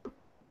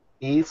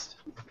east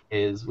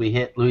is we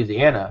hit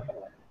Louisiana,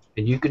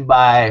 and you can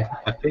buy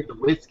a fifth of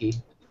whiskey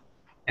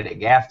at a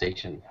gas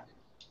station.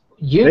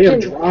 You can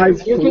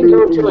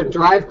go to a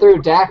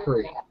drive-through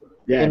daiquiri.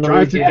 Yeah,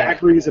 drive-through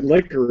daiquiris and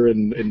liquor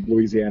in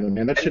Louisiana,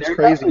 man. That shit's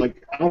crazy.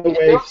 Like on the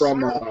way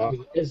from.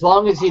 As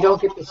long as you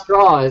don't get the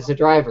straw as a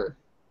driver.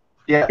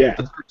 Yeah, but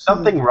there's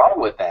something wrong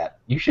with that.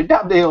 You should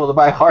not be able to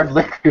buy hard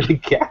liquor at a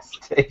gas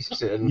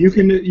station. You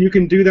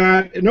can do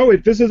that. No,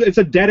 it's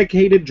a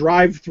dedicated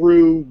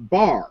drive-through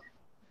bar.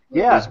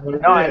 Yeah,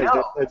 I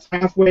know. It's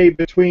halfway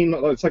between.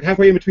 It's like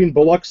halfway in between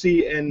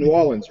Biloxi and New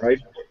Orleans, right?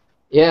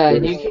 Yeah,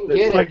 and you can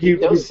get like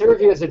it. They'll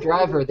serve you as a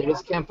driver. They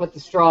just can't put the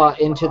straw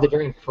into the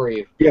drink for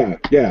you. Yeah.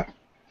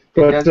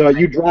 But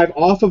you drive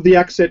off of the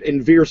exit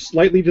and veer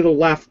slightly to the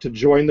left to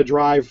join the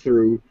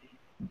drive-through,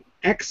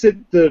 exit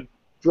the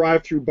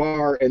drive-through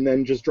bar, and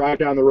then just drive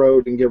down the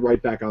road and get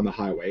right back on the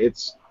highway.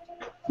 It's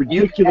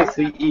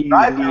ridiculously easy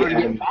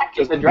and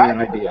just an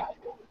idea.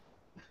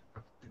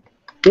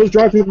 Those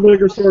drive-through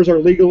liquor stores are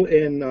legal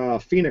in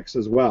Phoenix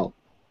as well.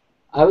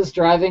 I was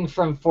driving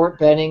from Fort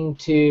Benning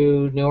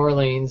to New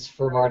Orleans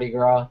for Mardi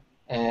Gras,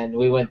 and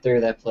we went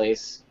through that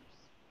place.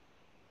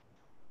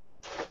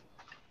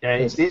 Yeah,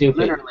 it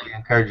literally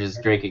encourages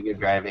drinking and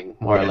driving,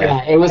 more or less.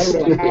 Yeah, it was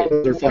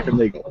stupid. They're fucking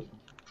legal.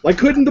 Like,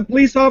 couldn't the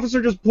police officer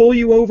just pull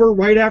you over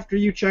right after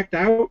you checked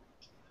out?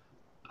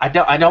 I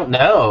don't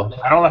know.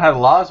 I don't know how the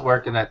laws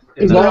work in that.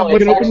 Is that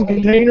like an open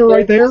container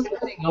right there?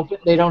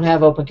 They don't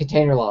have open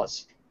container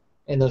laws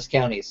in those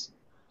counties.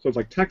 So it's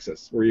like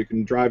Texas, where you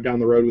can drive down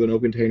the road with an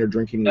open container,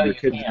 drinking with your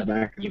kids in the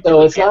back.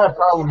 So it's not a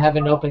problem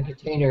having an open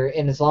container,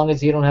 and as long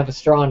as you don't have a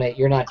straw in it,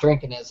 you're not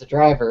drinking as a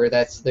driver.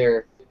 That's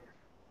their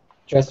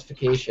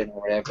justification or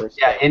whatever.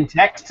 Yeah, in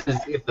Texas,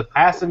 if the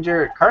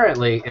passenger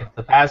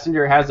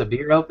has a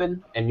beer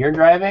open and you're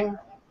driving,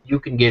 you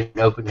can get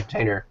an open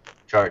container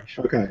charge.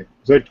 Okay,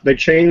 so they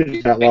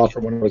changed that law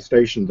from when I was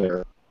stationed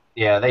there.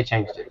 Yeah, they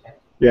changed it.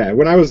 Yeah,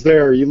 when I was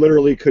there, you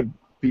literally could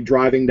be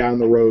driving down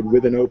the road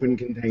with an open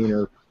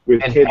container with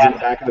kids in the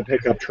back of the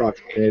pickup truck,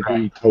 and it'd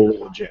be totally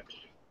legit.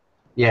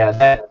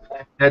 Yeah,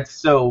 that's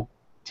so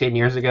 10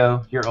 years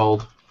ago. You're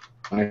old.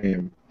 I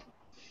am.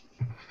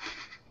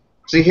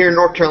 See, here in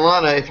North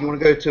Carolina, if you want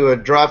to go to a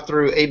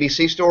drive-through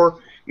ABC store,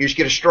 you just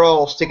get a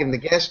straw, stick it in the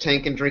gas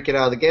tank, and drink it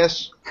out of the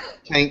gas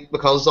tank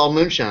because it's all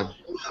moonshine.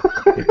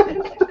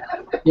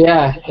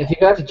 Yeah, if you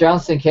go to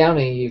Johnston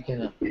County, you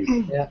can.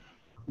 Yeah.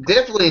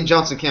 Definitely in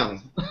Johnson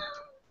County.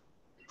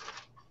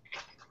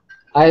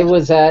 I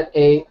was at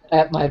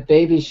my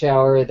baby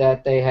shower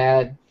that they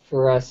had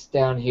for us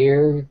down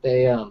here.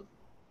 They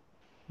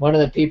one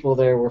of the people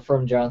there were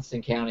from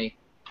Johnston County,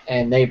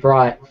 and they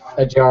brought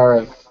a jar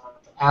of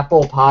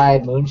apple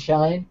pie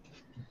moonshine.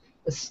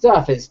 The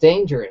stuff is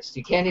dangerous.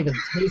 You can't even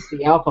taste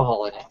the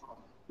alcohol in it.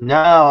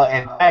 No,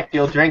 in fact,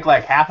 you'll drink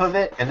like half of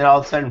it, and then all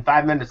of a sudden,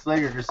 5 minutes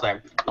later, you're just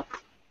like...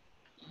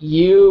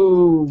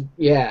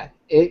 Yeah,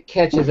 it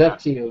catches up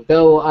to you.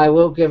 Though I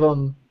will give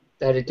them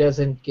that it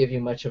doesn't give you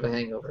much of a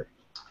hangover.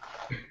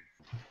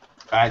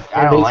 I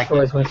don't like it.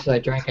 For as much as I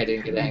drank, I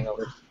didn't get a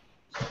hangover.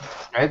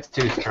 It's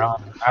too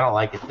strong. I don't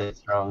like it that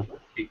strong.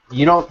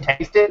 You don't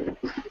taste it,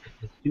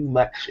 it's too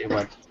much at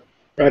once.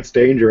 That's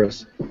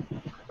dangerous.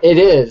 It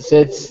is.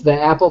 It's the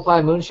apple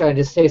pie moonshine.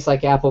 Just tastes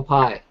like apple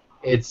pie.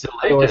 It's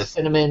Or delicious.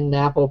 cinnamon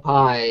apple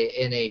pie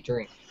in a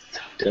drink.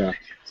 Yeah.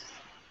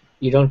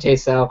 You don't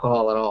taste the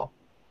alcohol at all.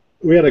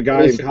 We had a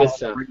guy in It's good college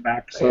stuff. bring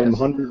back some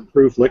 100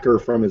 proof liquor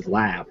from his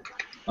lab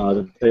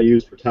that they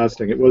used for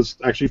testing. It was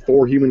actually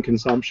for human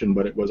consumption,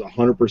 but it was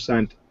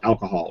 100%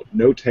 alcohol.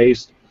 No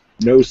taste,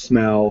 no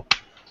smell.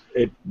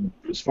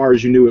 As far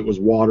as you knew, it was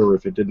water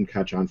if it didn't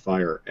catch on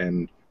fire.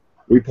 And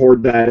we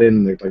poured that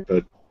in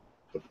the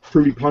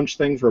fruity punch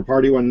thing for a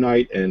party one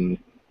night, and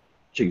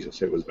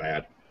Jesus, it was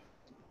bad.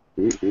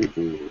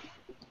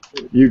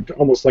 You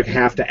almost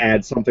have to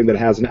add something that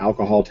has an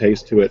alcohol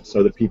taste to it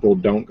so that people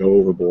don't go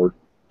overboard.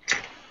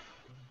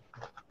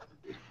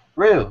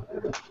 Rue,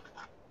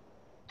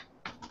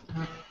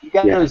 you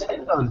got those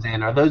headphones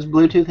in. Are those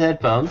Bluetooth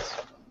headphones?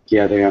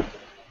 Yeah, they are.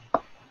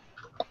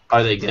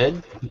 Are they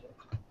good?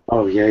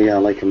 Oh yeah, I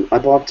like them. I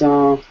bought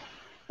 2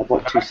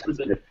 sets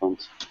of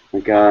headphones. I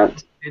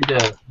got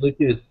Into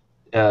Bluetooth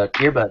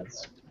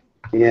earbuds.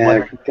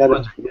 yeah,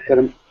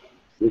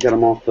 we got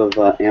them off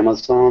of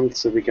Amazon.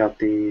 So we got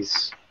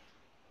these.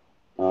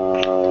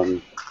 I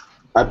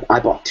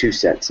bought 2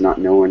 sets, not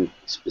knowing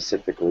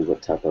specifically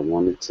what type I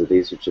wanted. So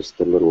these are just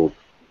the little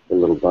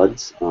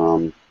buds.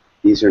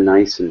 These are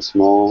nice and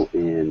small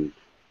and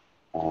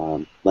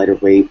lighter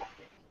weight.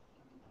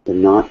 They're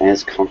not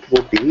as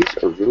comfortable. These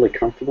are really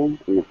comfortable. I'm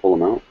gonna pull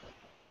them out.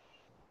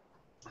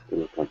 They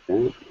look like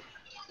that.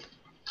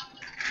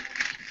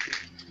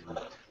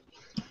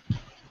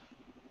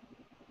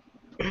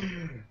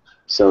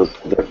 So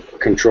the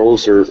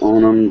controls are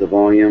on them. The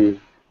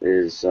volume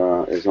is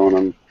on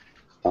them.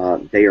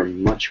 They are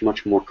much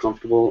more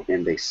comfortable,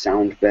 and they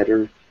sound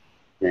better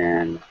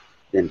than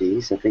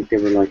these. I think they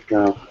were like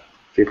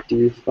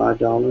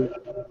 $55.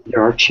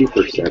 There are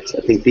cheaper sets. I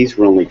think these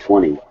were only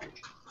 $25.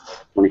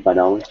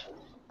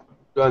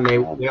 And they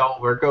all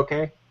work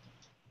okay?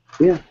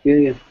 Yeah.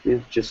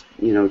 Just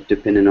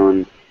depending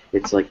on,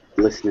 it's like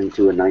listening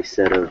to a nice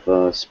set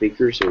of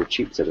speakers or a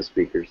cheap set of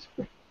speakers.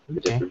 The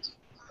difference.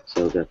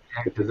 So the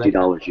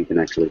 $50 you can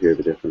actually hear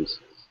the difference.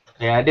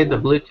 Yeah, I did the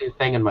Bluetooth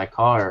thing in my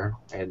car,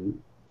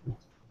 and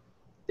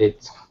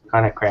it's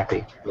kind of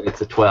crappy. But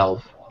it's a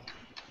 12.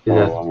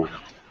 Oh,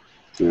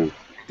 yeah.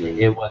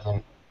 It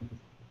wasn't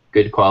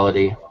good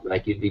quality.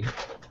 Like you'd be,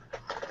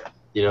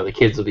 the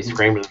kids would be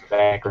screaming in the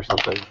back or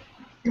something.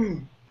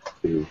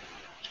 You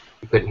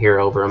couldn't hear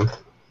over them.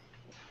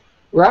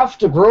 Ralph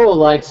DeBrule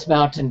likes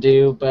Mountain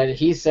Dew, but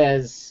he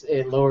says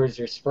it lowers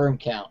your sperm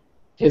count.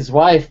 His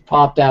wife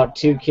popped out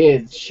 2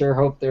 kids. Sure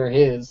hope they're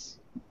his.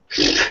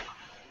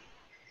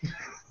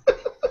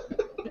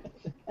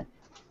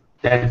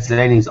 That's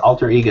Zany's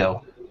alter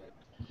ego.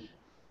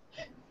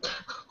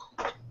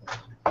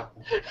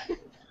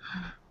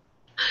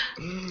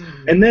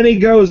 And then he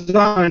goes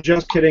on,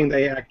 just kidding,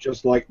 they act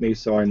just like me,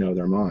 so I know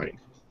they're mine.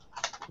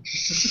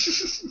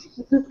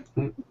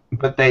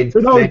 But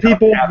For those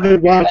people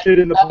that watch it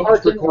in the That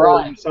part didn't post-record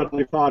rhyme. and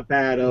suddenly thought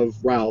bad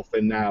of Ralph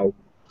and now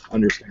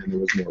understand there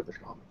was more to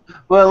come.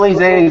 Well, at least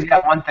Zany's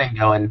got one thing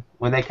going.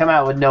 When they come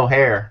out with no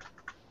hair,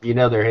 you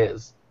know they're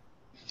his.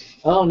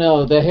 Oh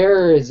no, the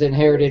hair is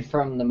inherited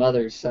from the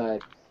mother's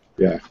side.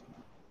 Yeah.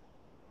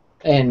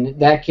 And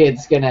that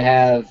kid's going to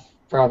have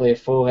probably a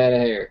full head of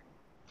hair.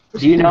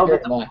 Do you know if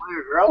it's a boy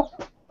or girl?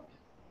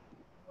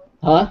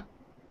 Huh?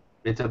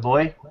 It's a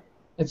boy?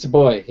 It's a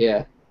boy,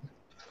 yeah.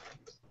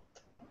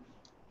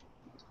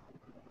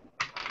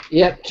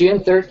 Yep, June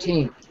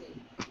 13th.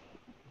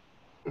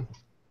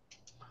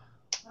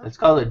 Let's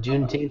call it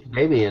Juneteenth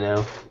baby, you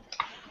know.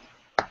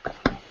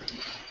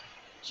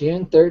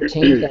 June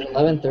 13th at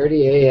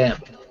 11:30 a.m.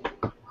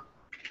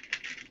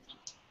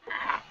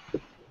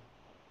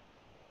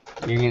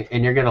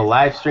 You're gonna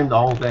live stream the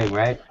whole thing,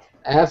 right?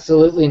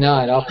 Absolutely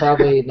not. I'll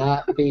probably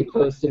not be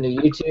posting to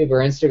YouTube or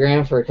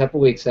Instagram for a couple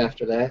weeks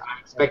after that. I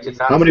expect it's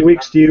not. How many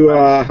weeks are you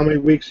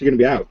gonna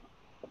be out?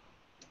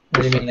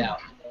 What do you mean now?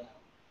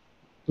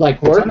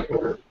 Like work?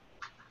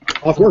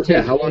 Off work,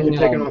 yeah. How long are you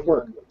taking off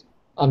work?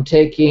 I'm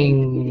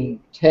taking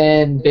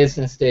 10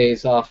 business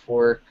days off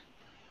work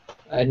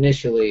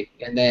initially,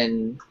 and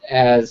then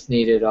as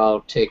needed,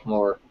 I'll take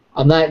more.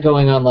 I'm not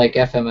going on like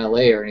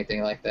FMLA or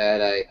anything like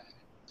that.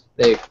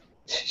 That'd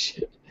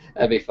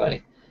be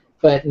funny.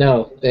 But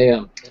no,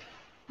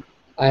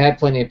 I had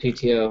plenty of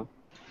PTO,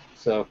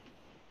 so.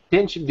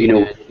 Do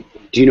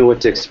you know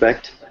what to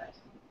expect?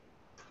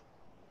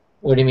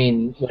 What do you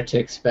mean, what to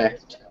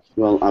expect?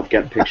 Well, I've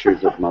got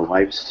pictures of my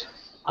wife's.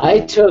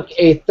 I took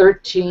a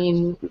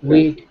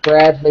 13-week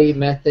Bradley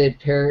method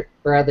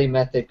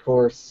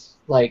course,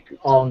 like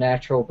all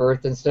natural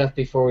birth and stuff,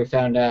 before we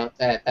found out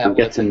that I've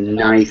got some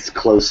nice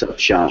close-up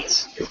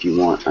shots. If you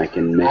want, I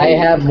can make. I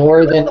have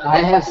more than I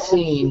have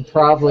seen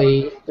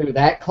probably through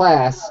that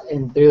class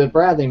and through the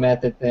Bradley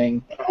method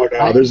thing. Oh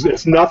no,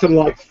 it's nothing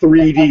like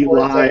 3D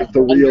live,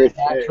 the real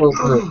natural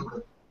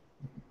birth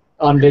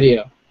on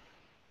video.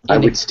 I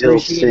would still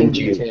send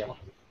you.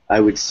 I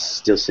would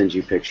still send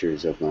you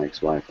pictures of my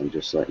ex-wife. I'm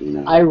just letting you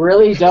know. I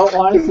really don't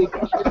want to see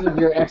pictures of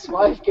your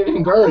ex-wife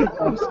giving birth.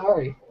 I'm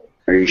sorry.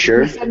 Are you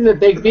sure? He's sending the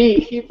big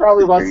B. He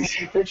probably wants to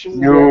see pictures of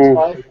your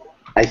ex-wife.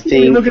 I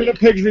think. You look at the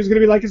picture, he's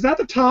going to be like, is that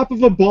the top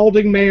of a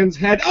balding man's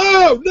head?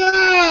 Oh,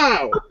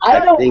 no! I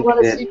don't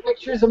want to see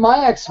pictures of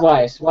my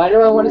ex-wife. Why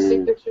do I want to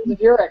see pictures of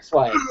your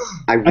ex-wife?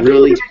 I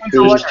really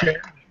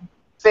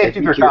think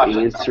you're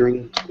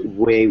answering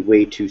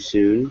way too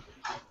soon.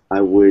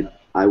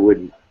 I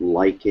would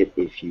like it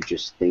if you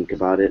just think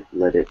about it,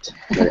 let it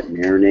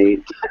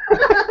marinate.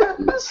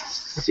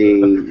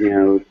 See,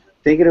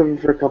 think it over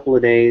for a couple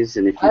of days,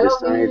 and if you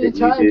decide that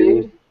you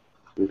do,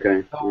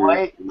 okay.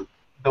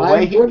 The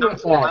way he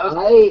comes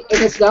and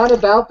it's not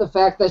about the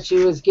fact that she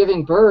was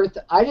giving birth.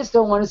 I just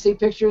don't want to see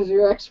pictures of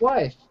your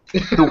ex-wife.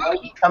 The way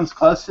he comes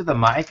close to the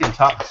mic and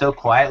talks so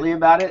quietly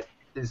about it,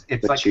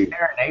 it's like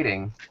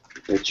serenading.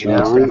 But you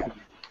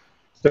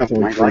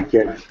might like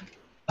it.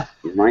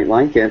 You might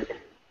like it.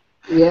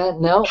 Yeah,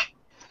 no.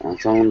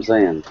 That's all I'm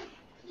saying.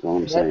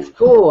 That's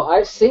cool.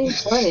 I've seen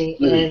plenty,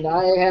 and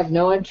I have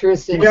no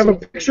interest in. You have a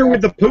picture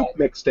with the poop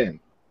mixed in.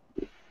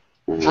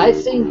 I've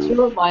seen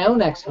 2 of my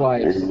own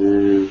ex-wives.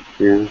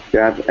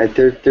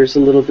 There's a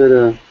little bit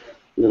of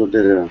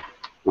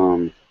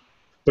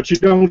But you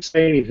don't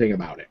say anything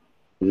about it.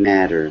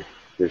 Matter.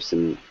 There's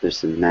some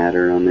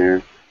matter on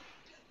there.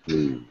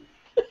 You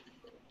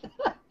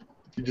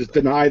just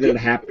deny that it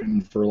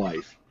happened for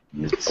life.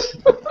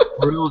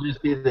 Drew will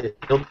just be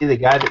he'll be the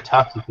guy that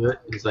talks you through it.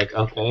 He's like,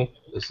 okay,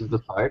 this is the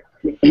part.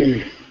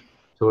 So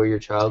where your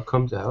child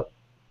comes out.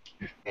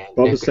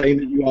 Well, the saying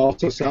that you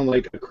also sound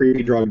like a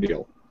creepy drug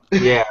deal.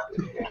 Yeah.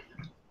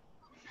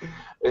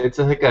 It's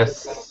like a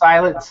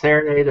silent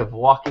serenade of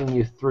walking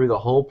you through the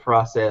whole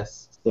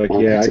process. Like,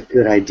 that's a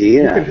good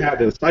idea. You can have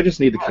this. I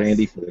just need the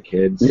candy for the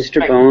kids.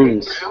 Mr.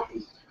 Bones.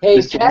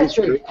 Hey,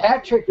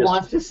 Patrick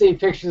wants to see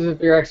pictures of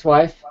your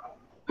ex-wife.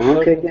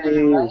 Okay,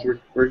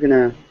 we're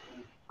gonna.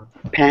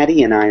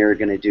 Patty and I are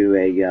gonna do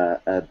a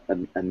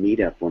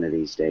meetup one of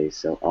these days,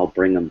 so I'll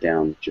bring them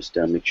down. Just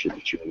make sure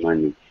that you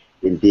remind me.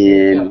 And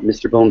then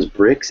Mr. Bones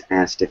Bricks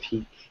asked if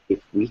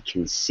we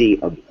can see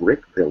a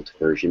brick-built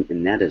version,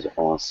 and that is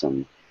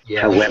awesome.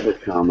 Yeah. However,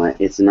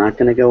 it's not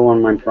going to go on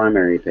my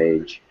primary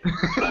page.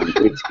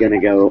 It's going to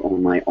go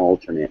on my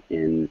alternate,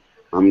 and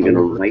I'm going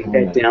to write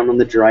that down on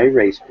the dry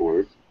erase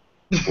board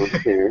over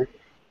there,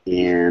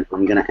 and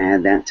I'm going to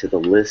add that to the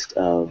list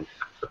of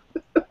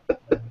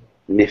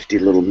nifty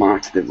little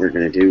mocks that we're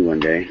going to do one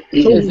day.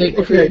 So,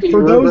 okay,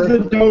 for those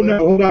that don't know,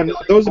 hold on.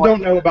 Those that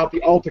don't know about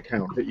the alt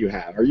account that you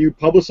have, are you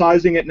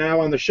publicizing it now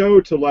on the show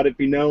to let it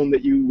be known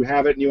that you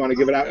have it and you want to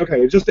give it out?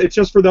 Okay, it's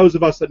just for those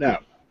of us that know.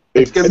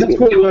 That's cool.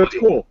 That's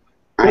cool.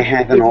 I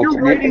have an alternate. If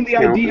you're writing the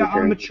idea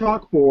on the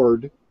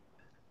chalkboard,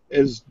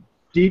 as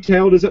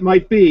detailed as it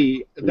might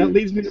be, that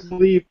leads me to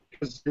believe,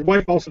 because your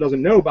wife also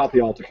doesn't know about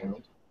the alt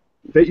account,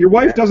 that your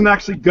wife doesn't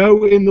actually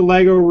go in the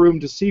Lego room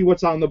to see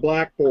what's on the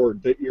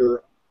blackboard that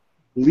you're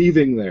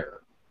leaving there.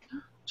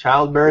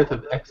 Childbirth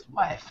of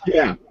ex-wife.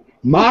 Yeah.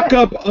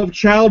 Mock-up of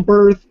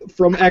childbirth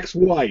from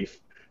ex-wife.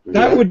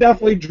 That would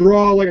definitely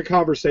draw like a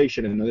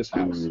conversation into this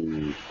house.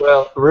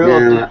 Well,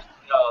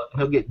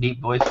 he'll get deep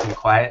voiced and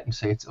quiet and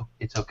say,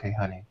 it's okay,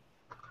 honey.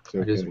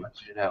 I just want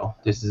you to know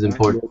this is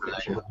important.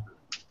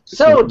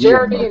 So,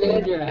 Jeremy and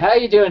Andrea, how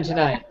you doing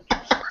tonight?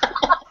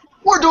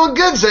 We're doing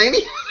good,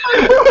 Zany.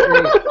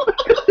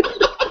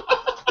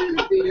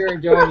 You're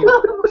enjoying it.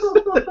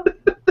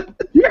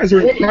 You guys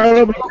are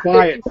incredibly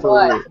quiet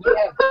for We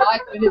have 5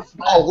 minutes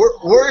left. Oh,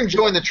 we're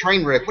enjoying the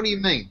train wreck. What do you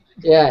mean?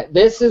 Yeah,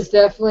 this is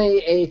definitely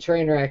a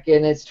train wreck,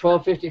 and it's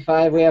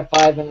 12:55. We have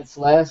 5 minutes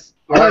left.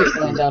 Right.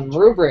 And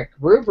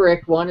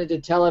Rubric wanted to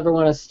tell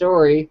everyone a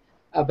story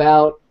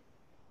about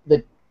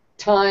the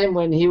time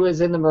when he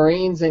was in the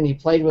Marines and he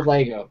played with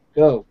Lego.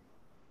 Go.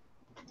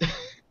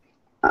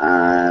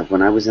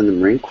 When I was in the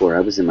Marine Corps, I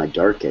was in my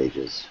dark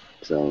ages,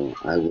 so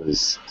I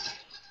was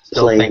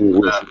playing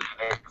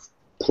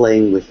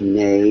with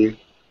nay,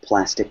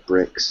 plastic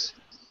bricks,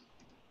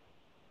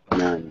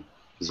 none,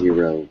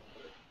 0.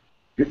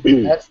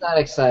 That's not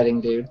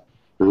exciting, dude.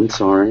 I'm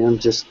sorry.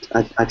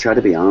 I try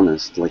to be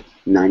honest. Like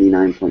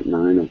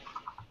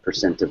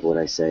 99.9% of what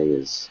I say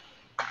is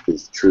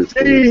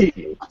truthful.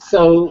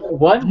 So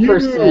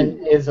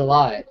 1% is a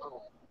lie.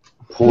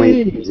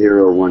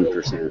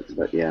 0.01%,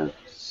 but yeah.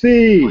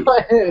 C.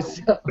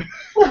 So-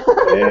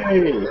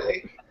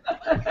 Hey.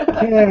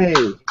 Hey.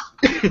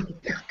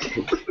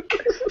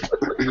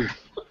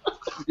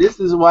 This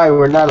is why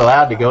we're not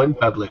allowed to go in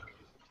public.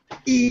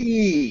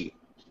 E.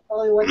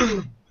 Only one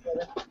thing.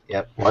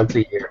 Yep, once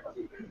a year.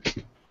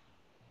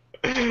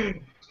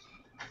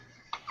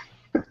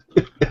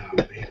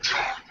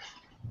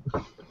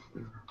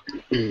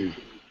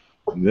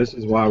 And this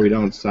is why we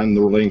don't send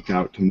the link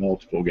out to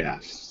multiple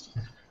guests.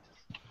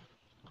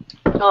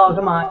 Oh,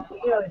 come on.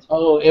 You know it's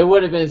Oh, it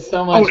would have been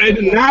so much. Oh,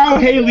 and now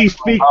Haley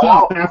speaks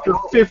up after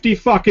 50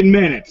 fucking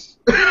minutes.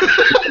 you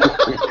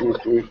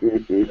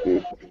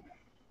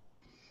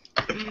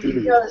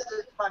know this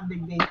is fun,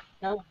 Big B.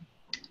 No.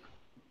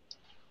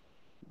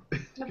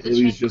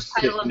 Haley's just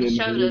sitting in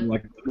the room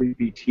like a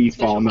creepy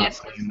TFOL, not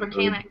saying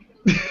the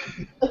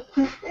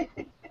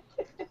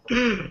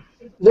word.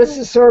 This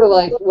is sort of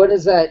like, what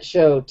is that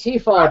show?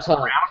 TFOL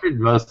Talk. Rounded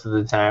most of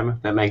the time,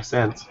 if that makes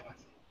sense.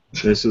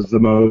 This is the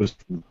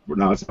most.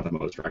 No, it's not the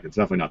most tracked. It's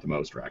definitely not the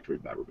most tracked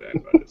we've ever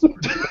been.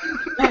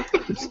 But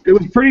it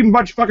was pretty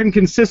much fucking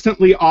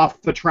consistently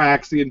off the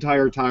tracks the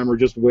entire time, or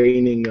just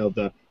waning of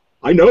the.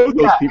 I know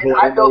those people.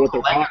 I don't know what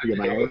they're talking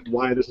about.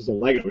 Why this is a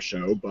Lego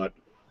show, but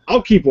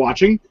I'll keep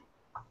watching.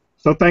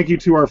 So thank you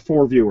to our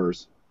 4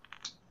 viewers.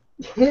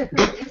 You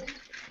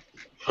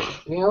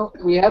know,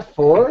 we have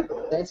 4?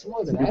 That's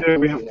more than that.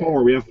 We have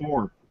 4. We have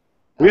 4.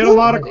 We had a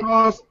lot of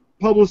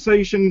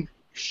cross-publication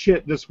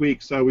shit this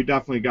week, so we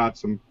definitely got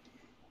some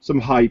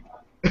hype.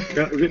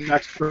 We're getting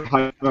extra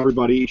hype from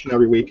everybody each and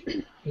every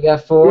week. You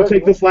got 4? We'll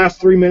take this last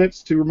 3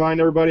 minutes to remind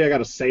everybody I got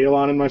a sale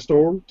on in my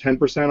store,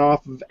 10%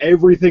 off of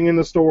everything in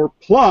the store.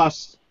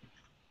 Plus,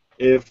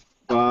 if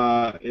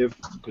the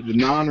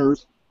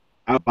nonners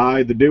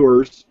outbuy the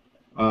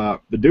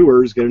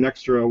doers get an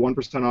extra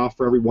 1% off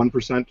for every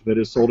 1% that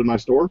is sold in my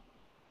store.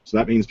 So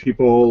that means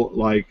people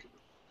like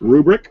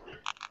Rubrick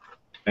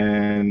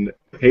and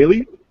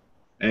Haley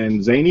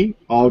and Zany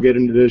all get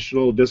an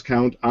additional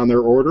discount on their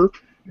order,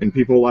 and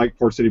people like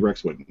Port City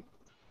Bricks wouldn't.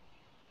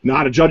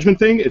 Not a judgment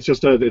thing. It's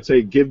just it's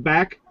a give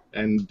back,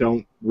 and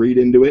don't read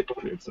into it.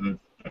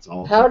 That's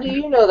all. How do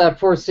you know that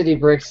Port City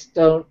Bricks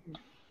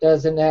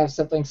doesn't have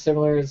something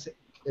similar as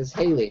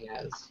Haley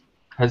has?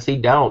 Because he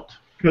don't.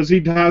 Because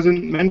he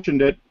hasn't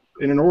mentioned it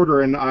in an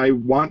order, and I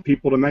want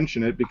people to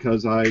mention it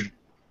because I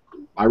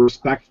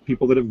respect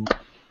people that have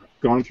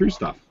gone through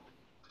stuff.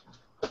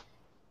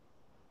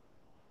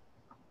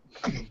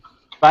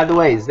 By the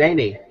way,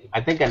 Zany, I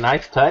think a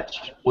nice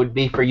touch would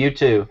be for you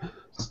to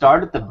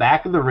start at the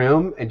back of the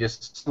room and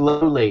just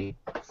slowly,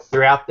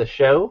 throughout the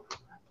show,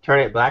 turn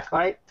it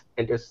blacklight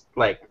and just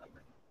like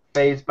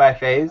phase by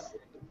phase,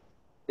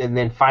 and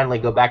then finally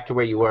go back to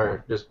where you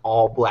were, just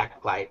all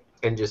black light.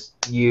 And just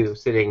you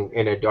sitting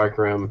in a dark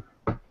room.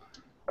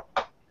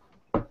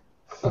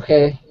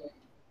 Okay.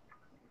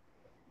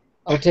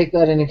 I'll take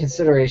that into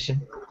consideration.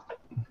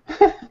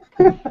 All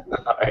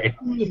right.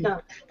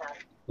 No.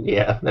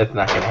 Yeah, that's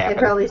not going to They happen.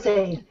 probably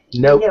say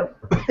Nope. no.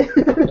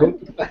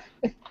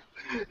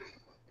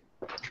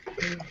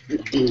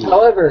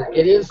 However,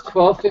 it is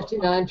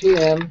 12:59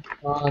 p.m.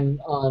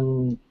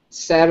 on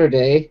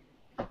Saturday,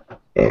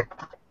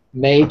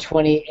 May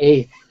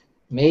 28th.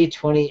 May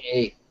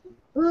 28th.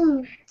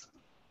 Woo.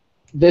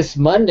 This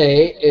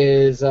Monday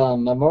is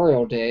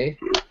Memorial Day,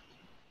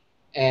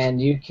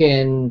 and you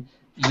can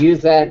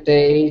use that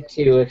day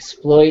to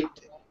exploit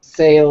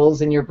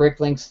sales in your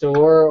BrickLink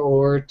store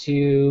or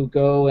to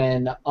go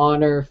and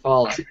honor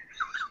fallen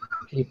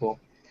people.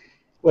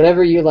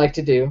 Whatever you like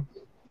to do.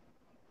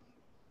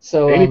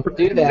 So do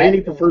that. Zany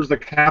prefers the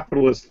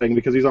capitalist thing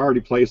because he's already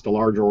placed a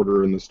large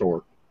order in the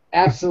store.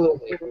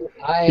 Absolutely.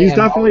 He's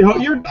definitely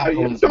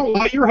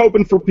you're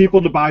hoping for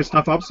people to buy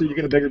stuff up so you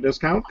get a bigger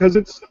discount because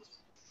it's,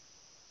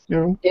 you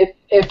know.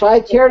 If I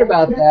cared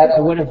about that, I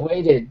would have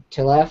waited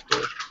till after.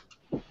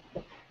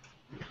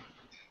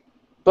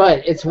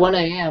 But it's 1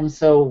 a.m.,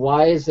 so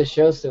why is the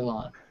show still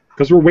on?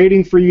 Because we're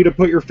waiting for you to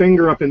put your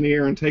finger up in the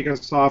air and take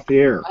us off the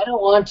air. I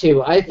don't want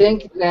to. I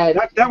think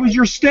that was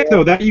your shtick,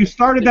 though. That you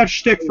started that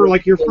shtick for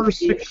like your first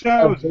 6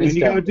 shows, and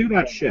you got to do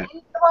that shit.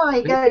 Come on,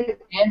 you got.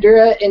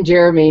 Andrea and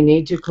Jeremy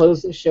need to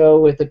close the show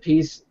with a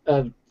piece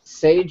of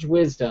sage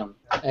wisdom,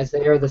 as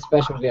they are the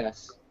special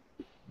guests.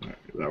 Is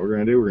that what we're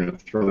gonna do? We're gonna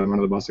throw them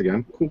under the bus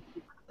again. Cool.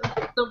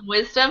 Some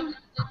wisdom.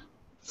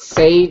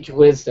 Sage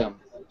wisdom.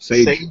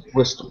 Sage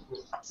wisdom.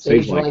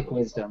 Sage-like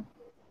wisdom.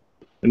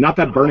 And not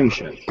that burning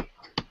shit.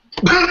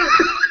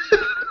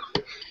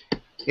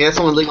 Yeah, it's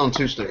only legal in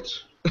 2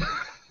 states. I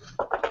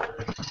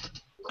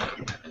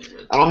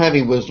don't have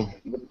any wisdom.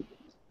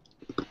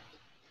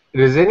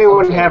 Does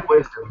anyone have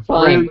wisdom?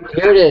 Fine,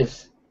 here it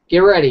is. Get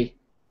ready.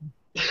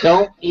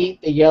 Don't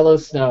eat the yellow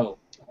snow.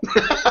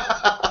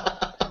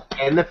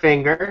 And the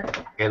finger,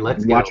 and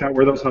let's go. Watch out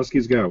where those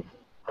huskies go.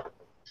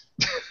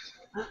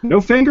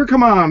 No finger?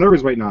 Come on.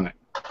 Everybody's waiting on it.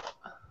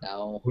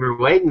 No. We're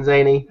waiting,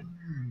 Zany.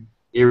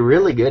 You're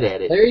really good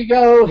at it. There you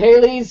go,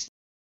 Haley's